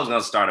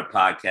gonna start a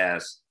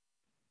podcast,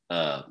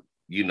 a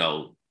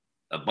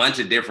bunch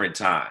of different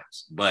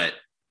times, but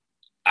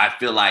I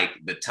feel like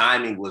the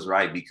timing was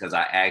right because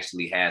I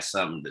actually had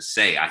something to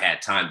say. I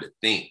had time to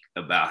think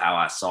about how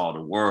I saw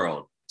the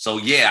world. So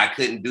yeah, I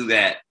couldn't do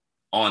that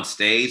on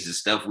stage. The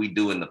stuff we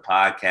do in the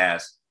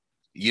podcast,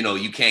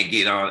 you can't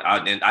get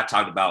on. And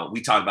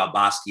we talked about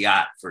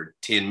Basquiat for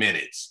 10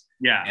 minutes.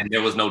 Yeah. And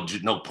there was no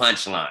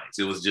punchlines.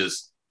 It was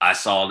just, I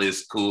saw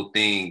this cool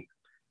thing.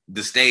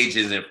 The stage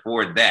isn't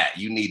for that.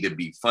 You need to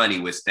be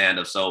funny with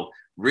stand-up. So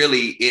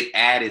really it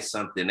added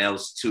something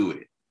else to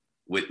it.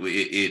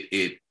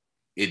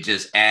 It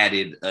just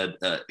added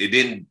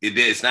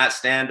it's not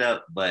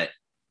stand-up, but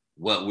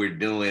what we're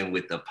doing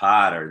with the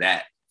pod or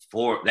that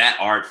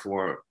art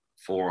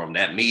forum,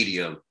 that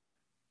medium,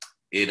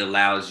 it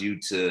allows you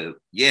to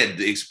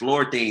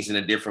explore things in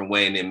a different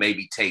way and then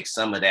maybe take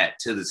some of that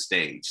to the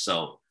stage.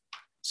 So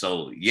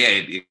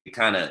it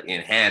kind of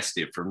enhanced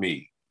it for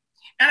me.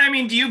 And I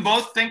mean, do you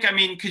both think,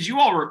 because you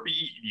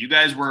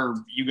guys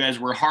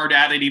were hard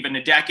at it even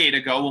a decade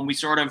ago when we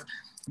sort of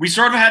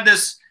had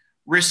this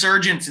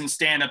resurgence in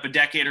stand-up a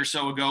decade or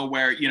so ago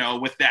where,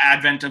 with the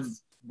advent of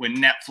when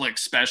Netflix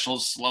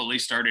specials slowly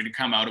started to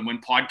come out and when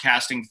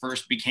podcasting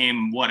first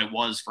became what it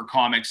was for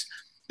comics,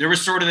 there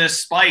was sort of this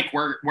spike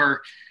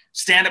where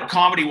stand-up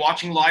comedy,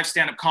 watching live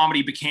stand-up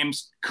comedy became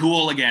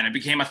cool again. It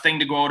became a thing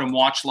to go out and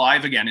watch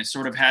live again. It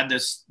sort of had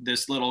this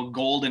little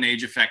golden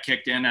age effect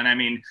kicked in. And I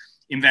mean,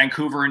 in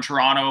Vancouver and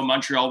Toronto,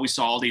 Montreal, we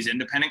saw all these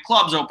independent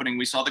clubs opening.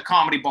 We saw the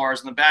comedy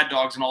bars and the Bad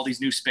Dogs and all these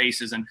new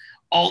spaces, and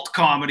alt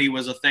comedy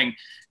was a thing.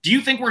 Do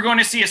you think we're going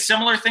to see a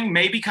similar thing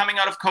maybe coming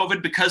out of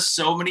COVID because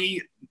so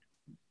many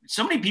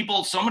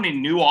people, so many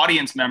new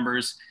audience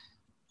members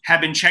have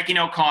been checking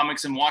out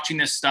comics and watching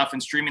this stuff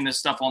and streaming this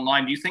stuff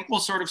online? Do you think we'll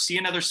sort of see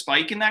another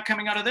spike in that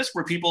coming out of this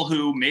where people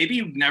who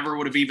maybe never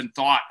would have even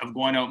thought of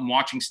going out and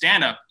watching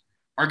stand-up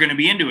are going to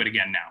be into it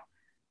again now?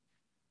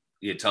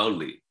 Yeah,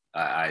 totally.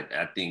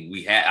 I think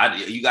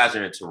you guys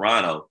are in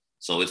Toronto,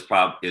 so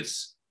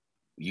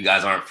you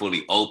guys aren't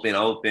fully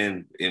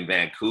open in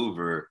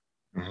Vancouver.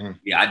 Mm-hmm.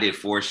 Yeah, I did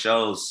 4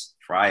 shows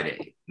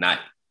Friday night,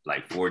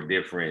 like 4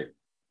 different,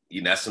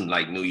 that's some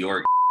like New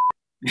York.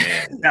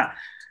 Man.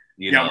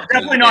 Yeah. We're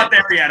definitely not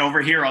there yet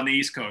over here on the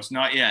East Coast,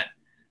 not yet.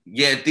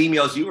 Yeah,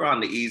 Demios, you were on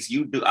the East.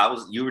 You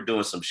were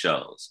doing some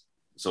shows.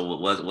 So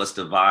what's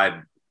the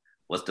vibe?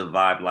 What's the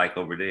vibe like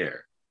over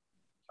there?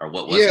 Or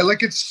what was it?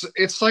 Like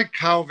it's like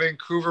how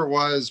Vancouver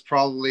was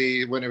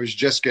probably when it was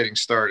just getting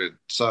started.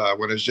 So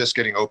when it was just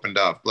getting opened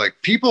up. Like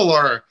people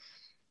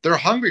they're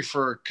hungry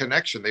for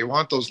connection. They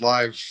want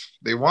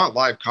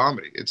live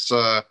comedy. It's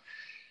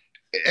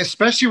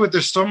especially with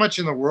there's so much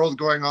in the world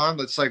going on.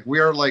 That's like we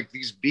are like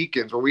these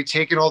beacons where we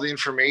take in all the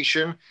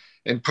information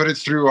and put it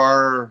through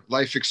our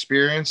life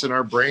experience and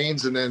our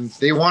brains, and then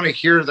they want to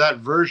hear that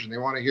version. They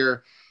want to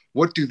hear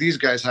what do these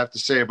guys have to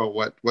say about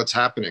what's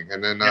happening,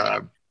 and then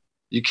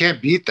you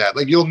can't beat that.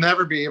 Like you'll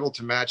never be able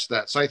to match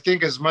that. So I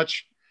think as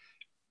much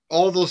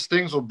all those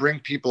things will bring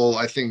people.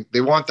 I think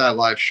they want that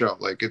live show.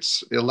 Like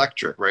it's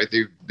electric, right?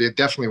 They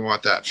definitely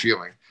want that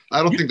feeling.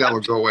 I don't think that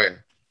would go away.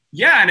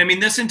 Yeah, and I mean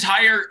this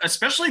entire,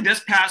 especially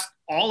this past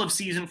all of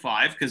season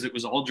 5, because it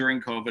was all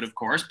during COVID, of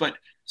course, but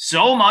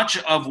so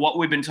much of what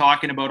we've been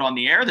talking about on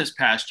the air this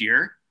past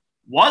year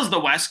was the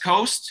West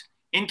Coast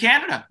in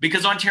Canada,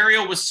 because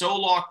Ontario was so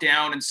locked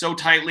down and so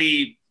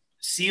tightly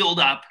sealed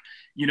up.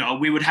 You know,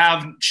 we would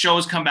have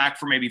shows come back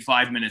for maybe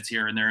 5 minutes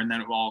here and there, and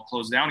then it will all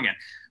close down again.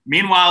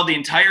 Meanwhile, the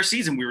entire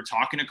season, we were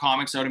talking to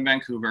comics out in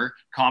Vancouver,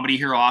 Comedy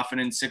Here Often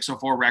and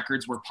 604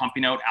 Records were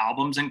pumping out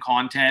albums and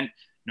content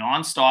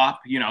nonstop.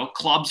 You know,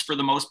 clubs for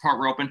the most part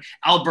were open.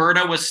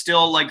 Alberta was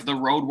still like the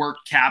roadwork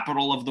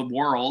capital of the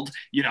world.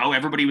 You know,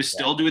 everybody was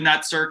still doing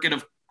that circuit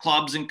of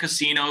clubs and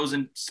casinos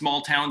and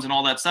small towns and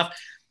all that stuff.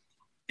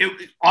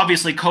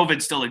 Obviously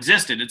COVID still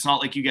existed. It's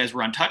not like you guys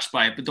were untouched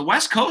by it, but the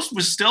West Coast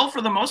was still,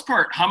 for the most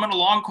part, humming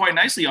along quite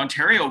nicely.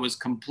 Ontario was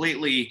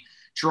completely,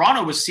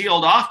 Toronto was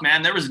sealed off,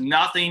 man. There was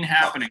nothing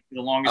happening for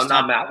the longest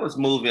time. Man, I was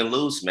moving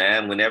loose,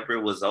 man. Whenever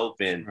it was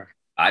open,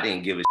 I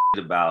didn't give a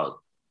shit about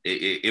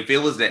it. If it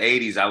was the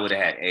 80s, I would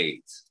have had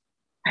AIDS.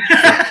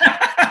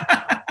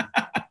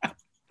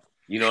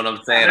 You know what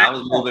I'm saying? I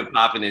was moving,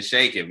 popping, and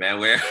shaking, man.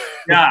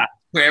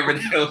 Wherever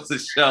there was a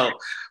show,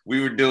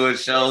 we were doing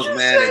shows,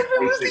 man. If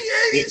it was the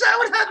 80s, I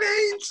would have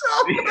AIDS.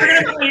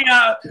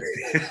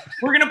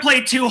 We're gonna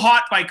play "Too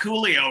Hot" by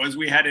Coolio as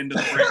we head into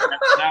the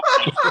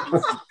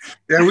break.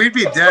 Yeah, we'd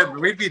be dead.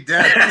 We'd be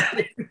dead.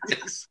 It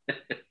was.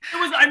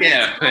 I mean,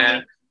 yeah,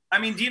 man. I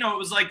mean, Dino, it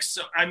was like,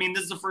 so, I mean,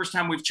 this is the first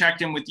time we've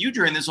checked in with you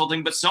during this whole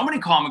thing, but so many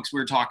comics we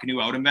were talking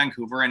to out in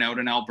Vancouver and out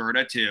in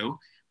Alberta too,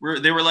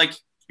 they were like,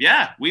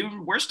 yeah,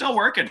 we're still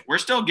working. We're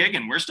still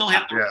gigging. We're still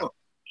hitting the road.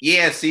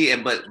 Yeah, see,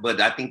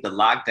 but I think the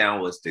lockdown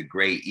was the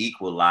great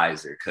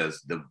equalizer,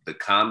 because the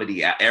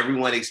comedy,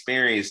 everyone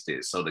experienced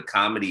it. So the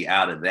comedy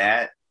out of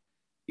that,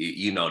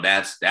 you know,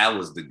 that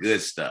was the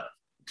good stuff.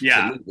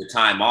 Yeah. To move the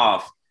time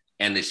off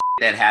and the shit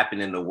that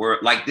happened in the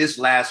world. Like this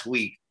last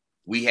week,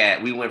 we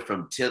went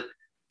from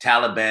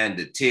Taliban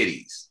to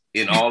titties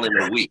in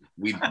a week.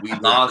 We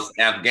lost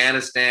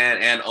Afghanistan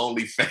and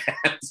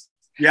OnlyFans.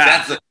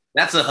 Yeah.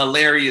 That's a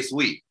hilarious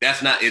week.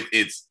 That's not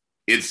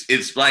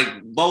it's like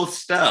both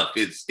stuff.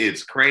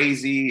 It's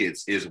crazy.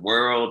 It's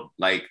world,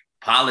 like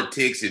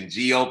politics and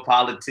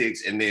geopolitics,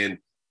 and then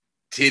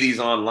titties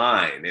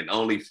online and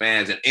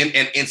OnlyFans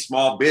and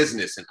small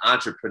business and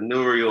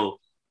entrepreneurial.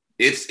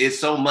 It's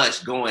so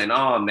much going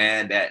on,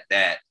 man,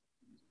 that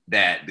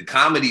the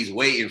comedy's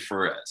waiting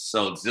for us.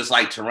 So it's just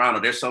like Toronto,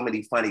 there's so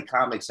many funny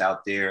comics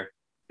out there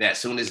that as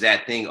soon as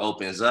that thing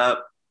opens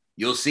up,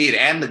 you'll see it.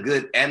 And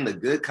the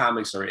good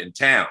comics are in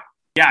town.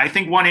 Yeah, I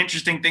think one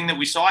interesting thing that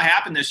we saw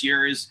happen this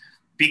year is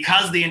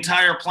because the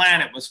entire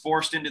planet was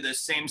forced into this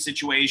same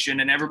situation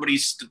and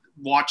everybody's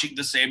watching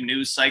the same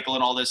news cycle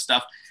and all this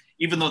stuff,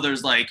 even though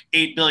there's like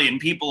 8 billion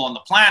people on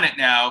the planet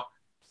now,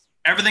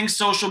 everything's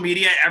social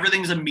media,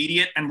 everything's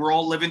immediate, and we're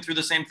all living through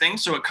the same thing.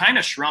 So it kind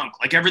of shrunk.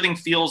 Like everything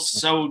feels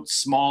so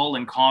small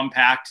and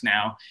compact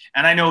now.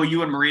 And I know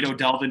you and Marito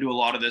delve into a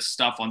lot of this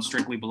stuff on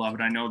Strictly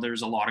Beloved. I know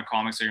there's a lot of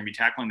comics that are going to be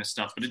tackling this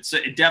stuff, but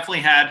it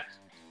definitely had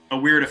a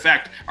weird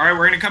effect. All right,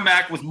 we're going to come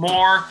back with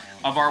more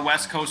of our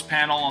West Coast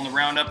panel on the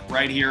Roundup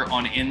right here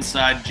on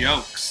Inside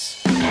Jokes.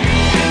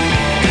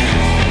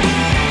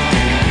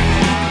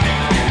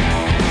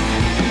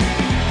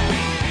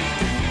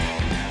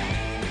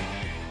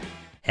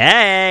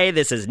 Hey,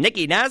 this is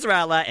Nikki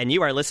Nasrallah, and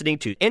you are listening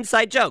to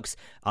Inside Jokes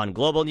on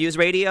Global News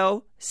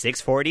Radio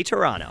 640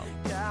 Toronto.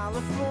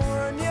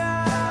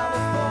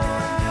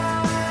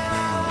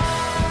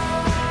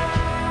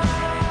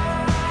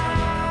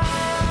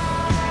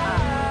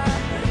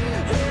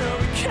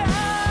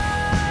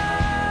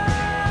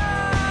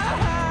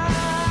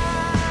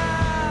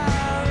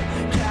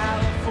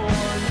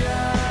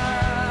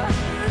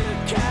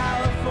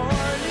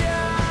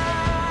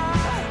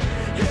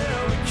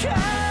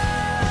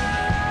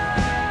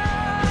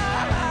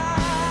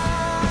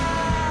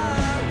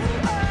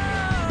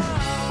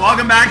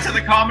 Welcome back to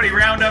the Comedy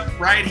Roundup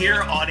right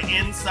here on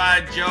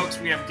Inside Jokes.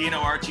 We have Dino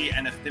Archie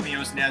and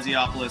Efthymios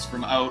Naziopoulos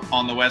from out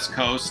on the West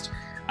Coast.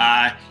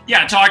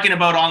 Talking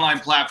about online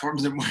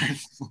platforms and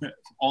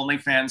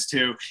OnlyFans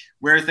too,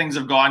 where things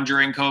have gone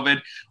during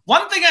COVID.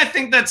 One thing I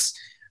think that's,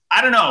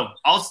 I don't know,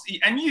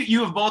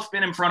 you have both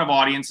been in front of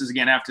audiences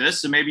again after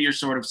this, so maybe you're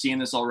sort of seeing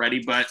this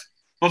already, but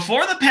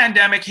before the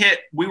pandemic hit,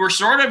 we were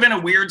sort of in a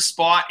weird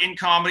spot in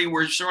comedy.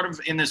 We're sort of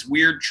in this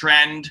weird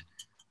trend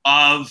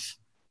of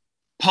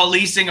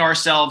policing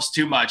ourselves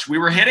too much. We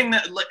were hitting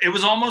it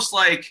was almost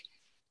like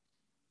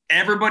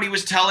everybody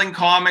was telling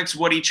comics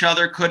what each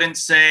other couldn't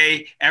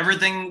say.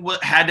 Everything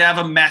had to have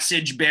a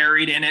message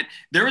buried in it.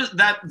 There was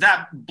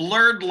that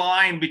blurred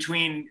line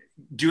between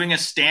doing a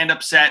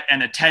stand-up set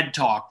and a TED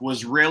Talk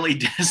was really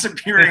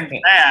disappearing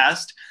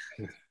fast.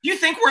 Do you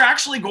think we're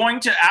actually going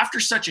to, after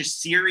such a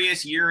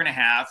serious year and a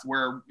half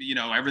where, you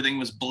know, everything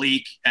was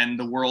bleak and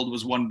the world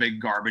was one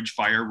big garbage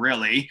fire,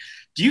 really,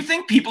 do you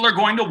think people are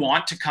going to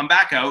want to come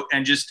back out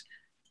and just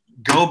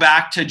go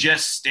back to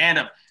just stand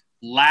up?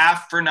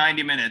 laugh for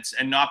 90 minutes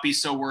and not be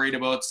so worried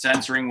about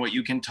censoring what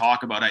you can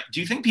talk about. Do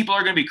you think people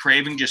are going to be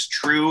craving just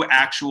true,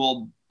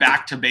 actual,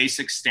 back to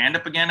basics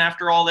stand-up again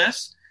after all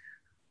this?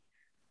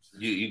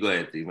 You go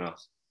ahead, Emails.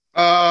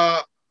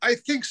 I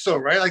think so,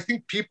 right? I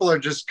think people are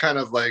just kind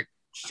of like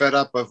fed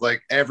up of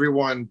like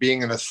everyone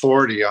being an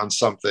authority on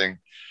something.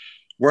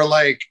 We're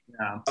like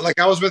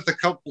I was with a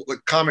couple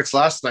of comics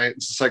last night.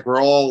 It's just like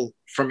we're all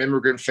from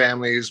immigrant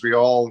families. We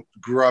all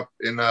grew up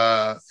in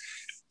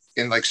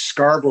like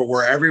Scarborough,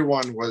 where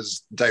everyone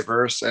was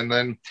diverse, and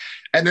then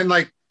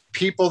like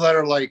people that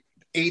are like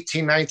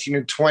 18, 19,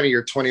 and 20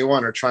 or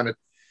 21 are trying to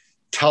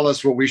tell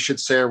us what we should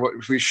say or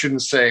what we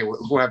shouldn't say,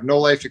 who have no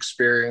life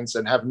experience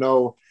and have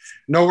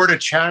nowhere to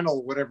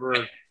channel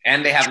whatever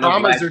and they have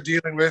traumas they're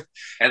dealing with,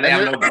 and they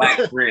have no black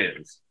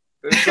friends.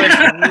 It's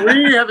like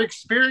we have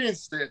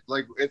experienced it,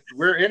 like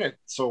we're in it.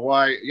 So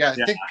why? I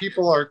think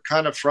people are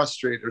kind of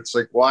frustrated. It's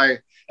like, why?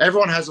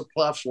 Everyone has a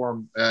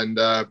platform, and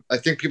I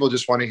think people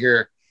just want to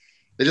hear.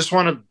 They just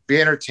want to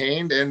be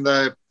entertained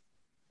and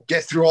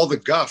get through all the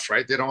guff,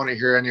 right? They don't want to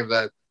hear any of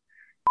that.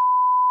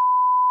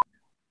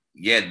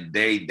 Yeah,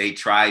 they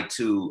try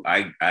to.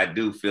 I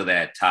do feel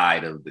that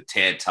tide of the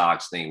TED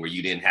Talks thing where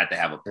you didn't have to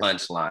have a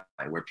punchline,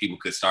 where people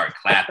could start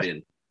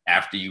clapping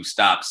after you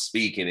stopped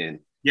speaking. And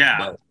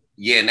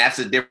and that's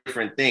a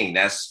different thing.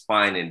 That's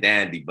fine and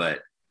dandy. But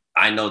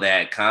I know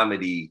that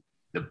comedy,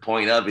 the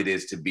point of it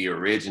is to be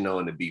original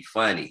and to be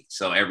funny.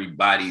 So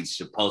everybody's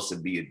supposed to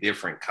be a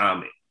different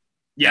comic.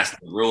 That's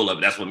the rule of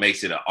it. That's what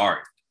makes it an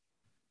art,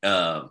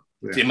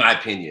 in my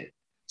opinion.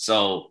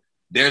 So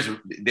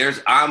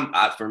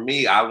for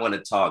me, I want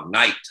to talk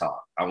night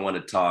talk. I want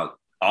to talk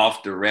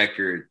off the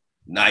record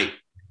night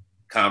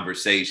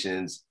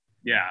conversations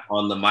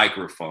on the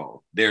microphone.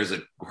 There's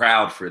a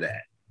crowd for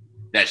that.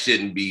 That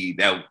shouldn't be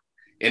that.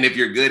 And if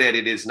you're good at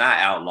it, it's not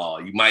outlaw.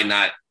 You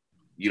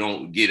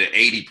don't get an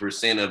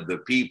 80% of the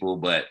people,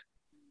 but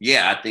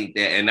I think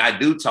that, and I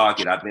do talk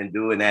it. I've been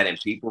doing that, and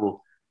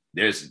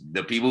there's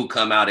the people who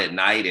come out at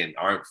night and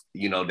aren't,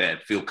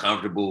 that feel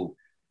comfortable,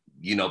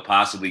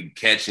 possibly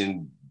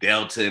catching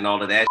Delta and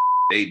all of that.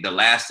 The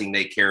last thing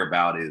they care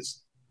about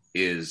is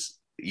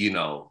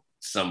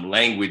some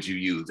language you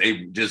use.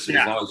 They just,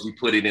 as long as you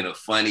put it in a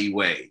funny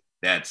way,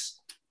 it's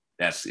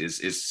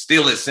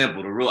still as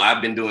simple. The rule,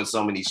 I've been doing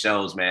so many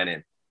shows,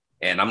 man,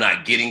 and I'm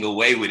not getting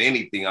away with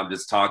anything. I'm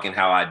just talking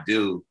how I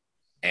do,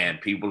 and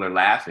people are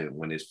laughing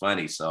when it's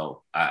funny.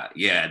 So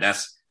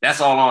that's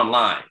all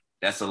online.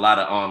 That's a lot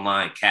of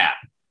online cap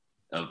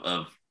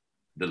of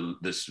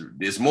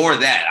there's more of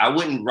that. I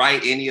wouldn't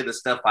write any of the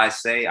stuff I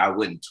say. I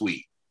wouldn't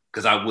tweet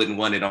because I wouldn't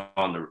want it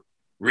on the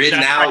written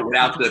out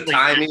without the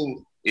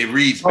timing. It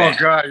reads bad. Oh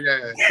God,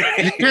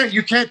 yeah.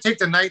 You can't take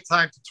the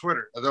nighttime to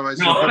Twitter, otherwise.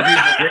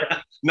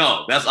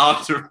 No, that's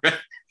off the.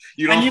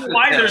 You know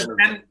why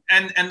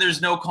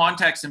there's no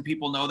context, and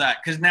people know that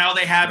because now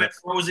they have it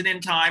frozen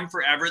in time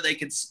forever. They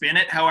can spin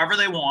it however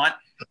they want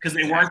because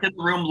they weren't in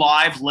the room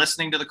live,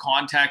 listening to the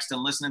context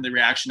and listening to the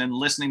reaction and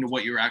listening to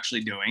what you're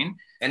actually doing.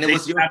 And it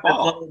was your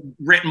fault.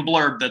 Written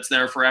blurb that's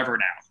there forever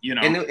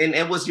now, And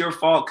it was your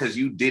fault because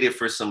you did it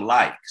for some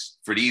likes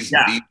for these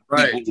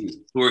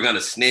people who are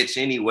gonna snitch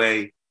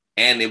anyway,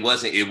 and it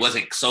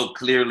wasn't so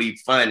clearly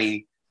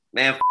funny.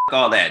 Man,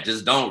 all that.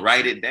 Just don't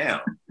write it down.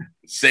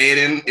 Say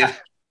it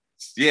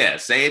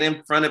say it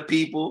in front of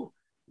people.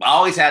 I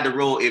always had the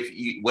rule: if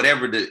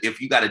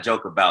you got a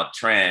joke about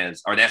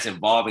trans or that's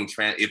involving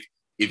trans,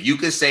 if you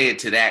could say it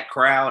to that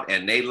crowd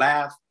and they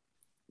laugh,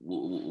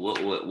 what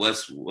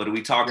are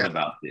we talking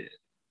about then?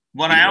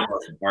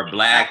 Or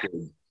black,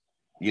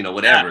 or,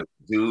 whatever,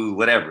 do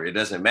whatever. It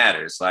doesn't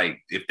matter. It's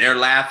like if they're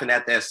laughing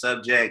at that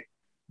subject,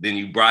 then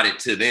you brought it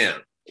to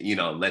them.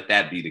 Let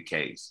that be the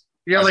case.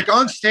 Yeah, like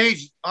on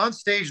stage,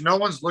 no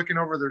one's looking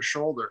over their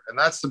shoulder. And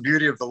that's the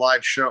beauty of the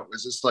live show,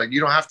 is it's like,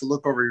 you don't have to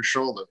look over your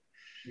shoulder.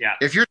 Yeah.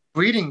 If you're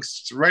writing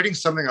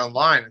something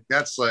online,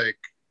 that's like,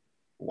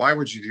 why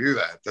would you do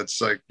that? That's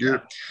like,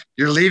 you're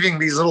leaving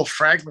these little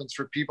fragments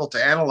for people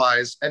to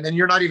analyze. And then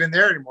you're not even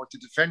there anymore to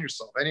defend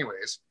yourself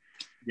anyways.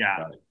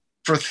 Yeah.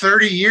 For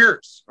 30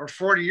 years or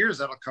 40 years,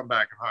 that'll come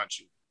back and haunt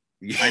you.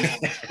 Yeah.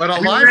 But a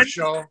live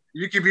show,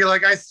 you could be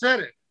like, I said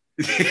it.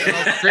 And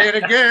I'll say it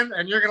again,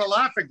 and you're gonna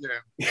laugh again.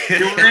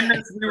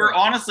 We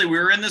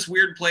were in this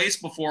weird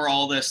place before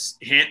all this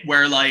hit,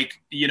 where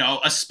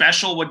a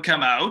special would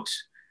come out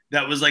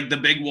that was like the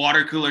big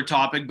water cooler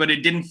topic, but it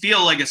didn't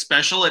feel like a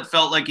special. It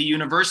felt like a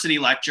university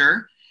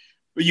lecture.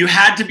 But you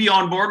had to be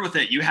on board with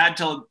it. You had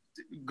to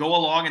go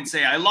along and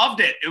say, I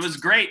loved it. It was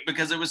great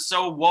because it was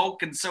so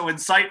woke and so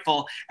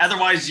insightful.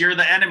 Otherwise, you're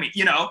the enemy,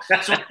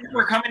 So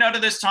we're coming out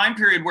of this time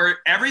period where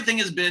everything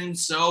has been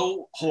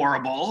so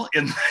horrible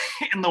in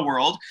the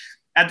world.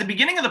 At the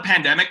beginning of the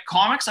pandemic,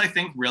 comics, I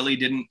think, really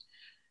didn't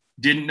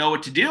know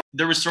what to do.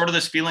 There was sort of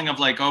this feeling of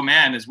like, oh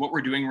man, is what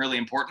we're doing really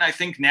important? I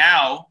think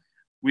now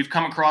we've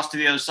come across to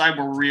the other side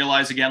where we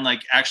realize again,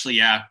 like,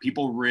 actually,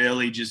 people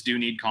really just do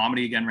need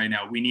comedy again right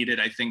now. We need it,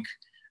 I think,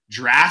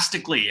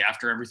 drastically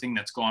after everything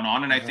that's gone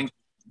on. And I think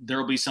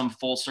there'll be some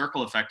full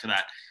circle effect to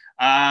that.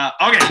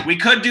 Okay, we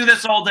could do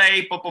this all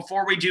day, but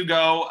before we do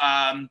go,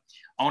 I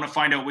want to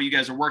find out what you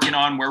guys are working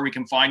on, where we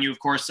can find you. Of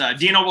course,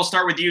 Dino, we'll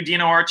start with you.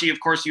 Dino Archie, of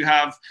course, you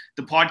have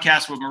the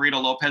podcast with Marito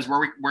Lopez.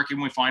 Where can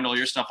we find all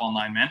your stuff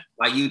online, man?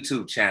 My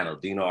YouTube channel,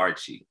 Dino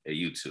Archie at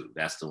YouTube.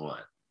 That's the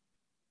one.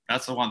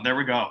 That's the one. There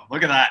we go.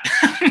 Look at that.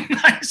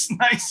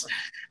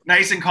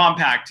 nice and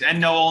compact. And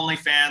no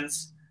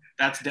OnlyFans.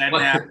 That's dead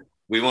now.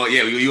 We won't.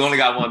 Yeah, we only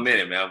got 1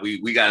 minute, man.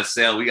 We got to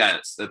sell. We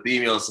got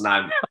Ephemios and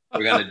I.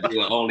 We're gonna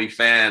do an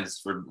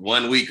OnlyFans for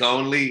 1 week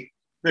only.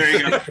 There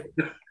you go.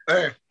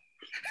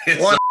 Hey,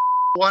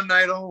 one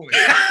night only.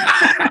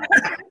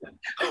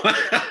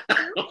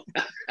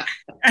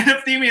 And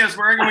Ephemios,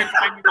 where can we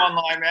find you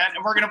online, man?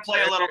 And we're gonna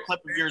play a little clip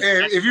of yours.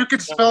 Hey, if you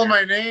could spell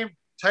my name,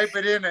 type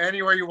it in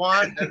anywhere you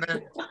want, and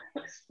then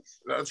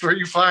that's where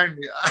you find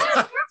me.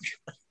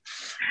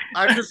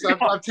 I've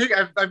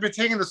been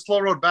taking the slow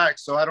road back,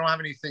 so I don't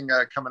have anything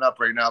coming up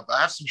right now. But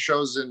I have some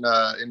shows in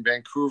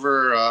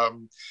Vancouver,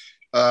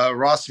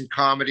 Rossum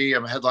Comedy.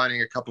 I'm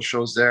headlining a couple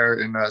shows there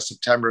in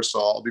September, so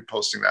I'll be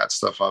posting that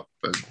stuff up.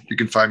 But you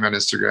can find me on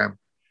Instagram.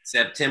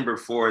 September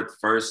 4th,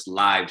 first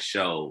live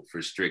show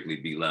for Strictly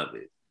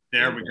Beloved.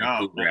 There we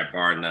go. At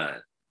Bar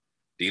None.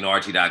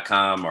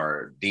 DinoArchie.com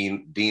or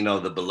Dino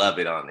the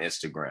Beloved on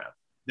Instagram.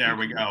 There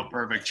we go.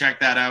 Perfect. Check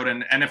that out.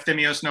 And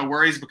Ephemios, no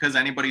worries, because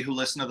anybody who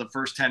listened to the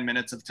first 10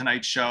 minutes of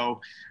tonight's show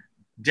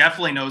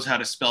definitely knows how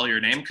to spell your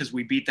name, because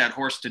we beat that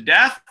horse to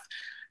death.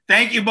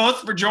 Thank you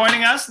both for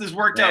joining us. This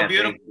worked out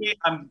beautifully.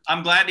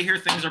 I'm glad to hear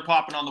things are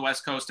popping on the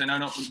West Coast. I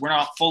know we're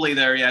not fully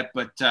there yet,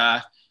 but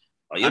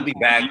you'll be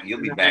back.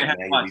 You'll be back,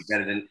 man.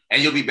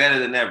 You'll be better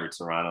than ever,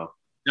 Toronto.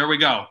 There we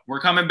go.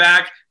 We're coming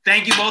back.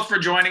 Thank you both for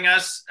joining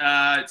us.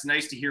 It's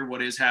nice to hear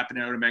what is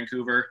happening out in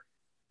Vancouver.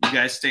 You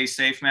guys stay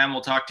safe, man.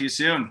 We'll talk to you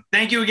soon.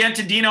 Thank you again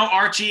to Dino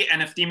Archie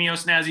and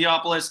Ephemios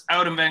Naziopoulos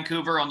out in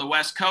Vancouver on the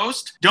West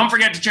Coast. Don't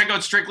forget to check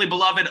out Strictly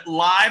Beloved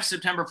live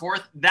September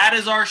 4th. That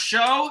is our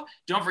show.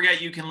 Don't forget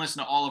you can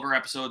listen to all of our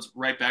episodes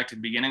right back to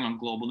the beginning on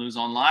Global News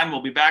Online.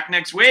 We'll be back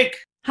next week.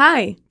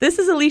 Hi, this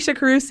is Alicia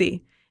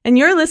Carusi, and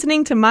you're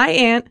listening to my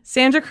aunt,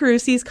 Sandra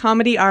Carusi's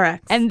Comedy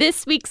RX. And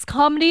this week's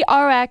Comedy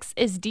RX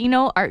is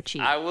Dino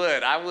Archie. I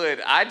would.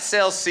 I'd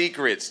sell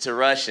secrets to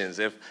Russians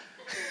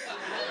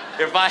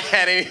if I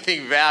had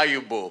anything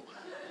valuable.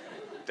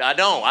 I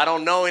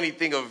don't know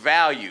anything of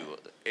value.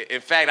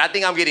 In fact, I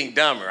think I'm getting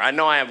dumber. I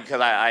know I am,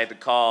 because I had to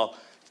call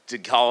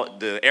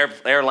the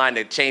airline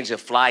to change a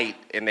flight,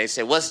 and they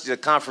said, "What's the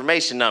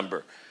confirmation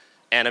number?"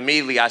 And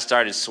immediately I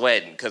started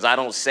sweating, because I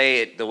don't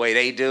say it the way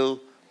they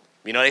do.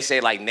 You know, they say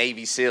like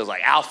Navy SEALs,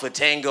 like Alpha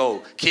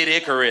Tango, Kid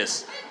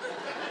Icarus.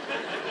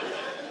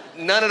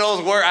 None of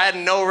those words, I had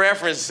no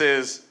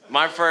references.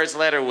 My first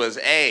letter was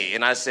A,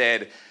 and I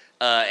said,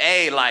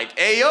 A, like,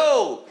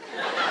 Ayo!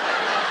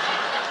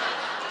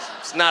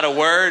 It's not a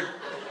word.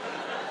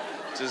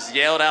 Just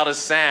yelled out a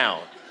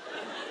sound.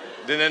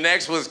 Then the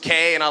next was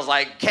K, and I was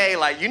like, K,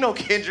 like, you know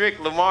Kendrick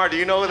Lamar, do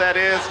you know who that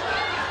is?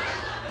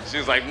 She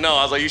was like, no.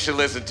 I was like, you should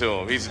listen to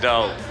him. He's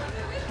dope.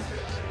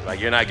 Like,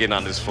 you're not getting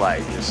on this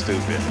flight. You're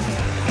stupid.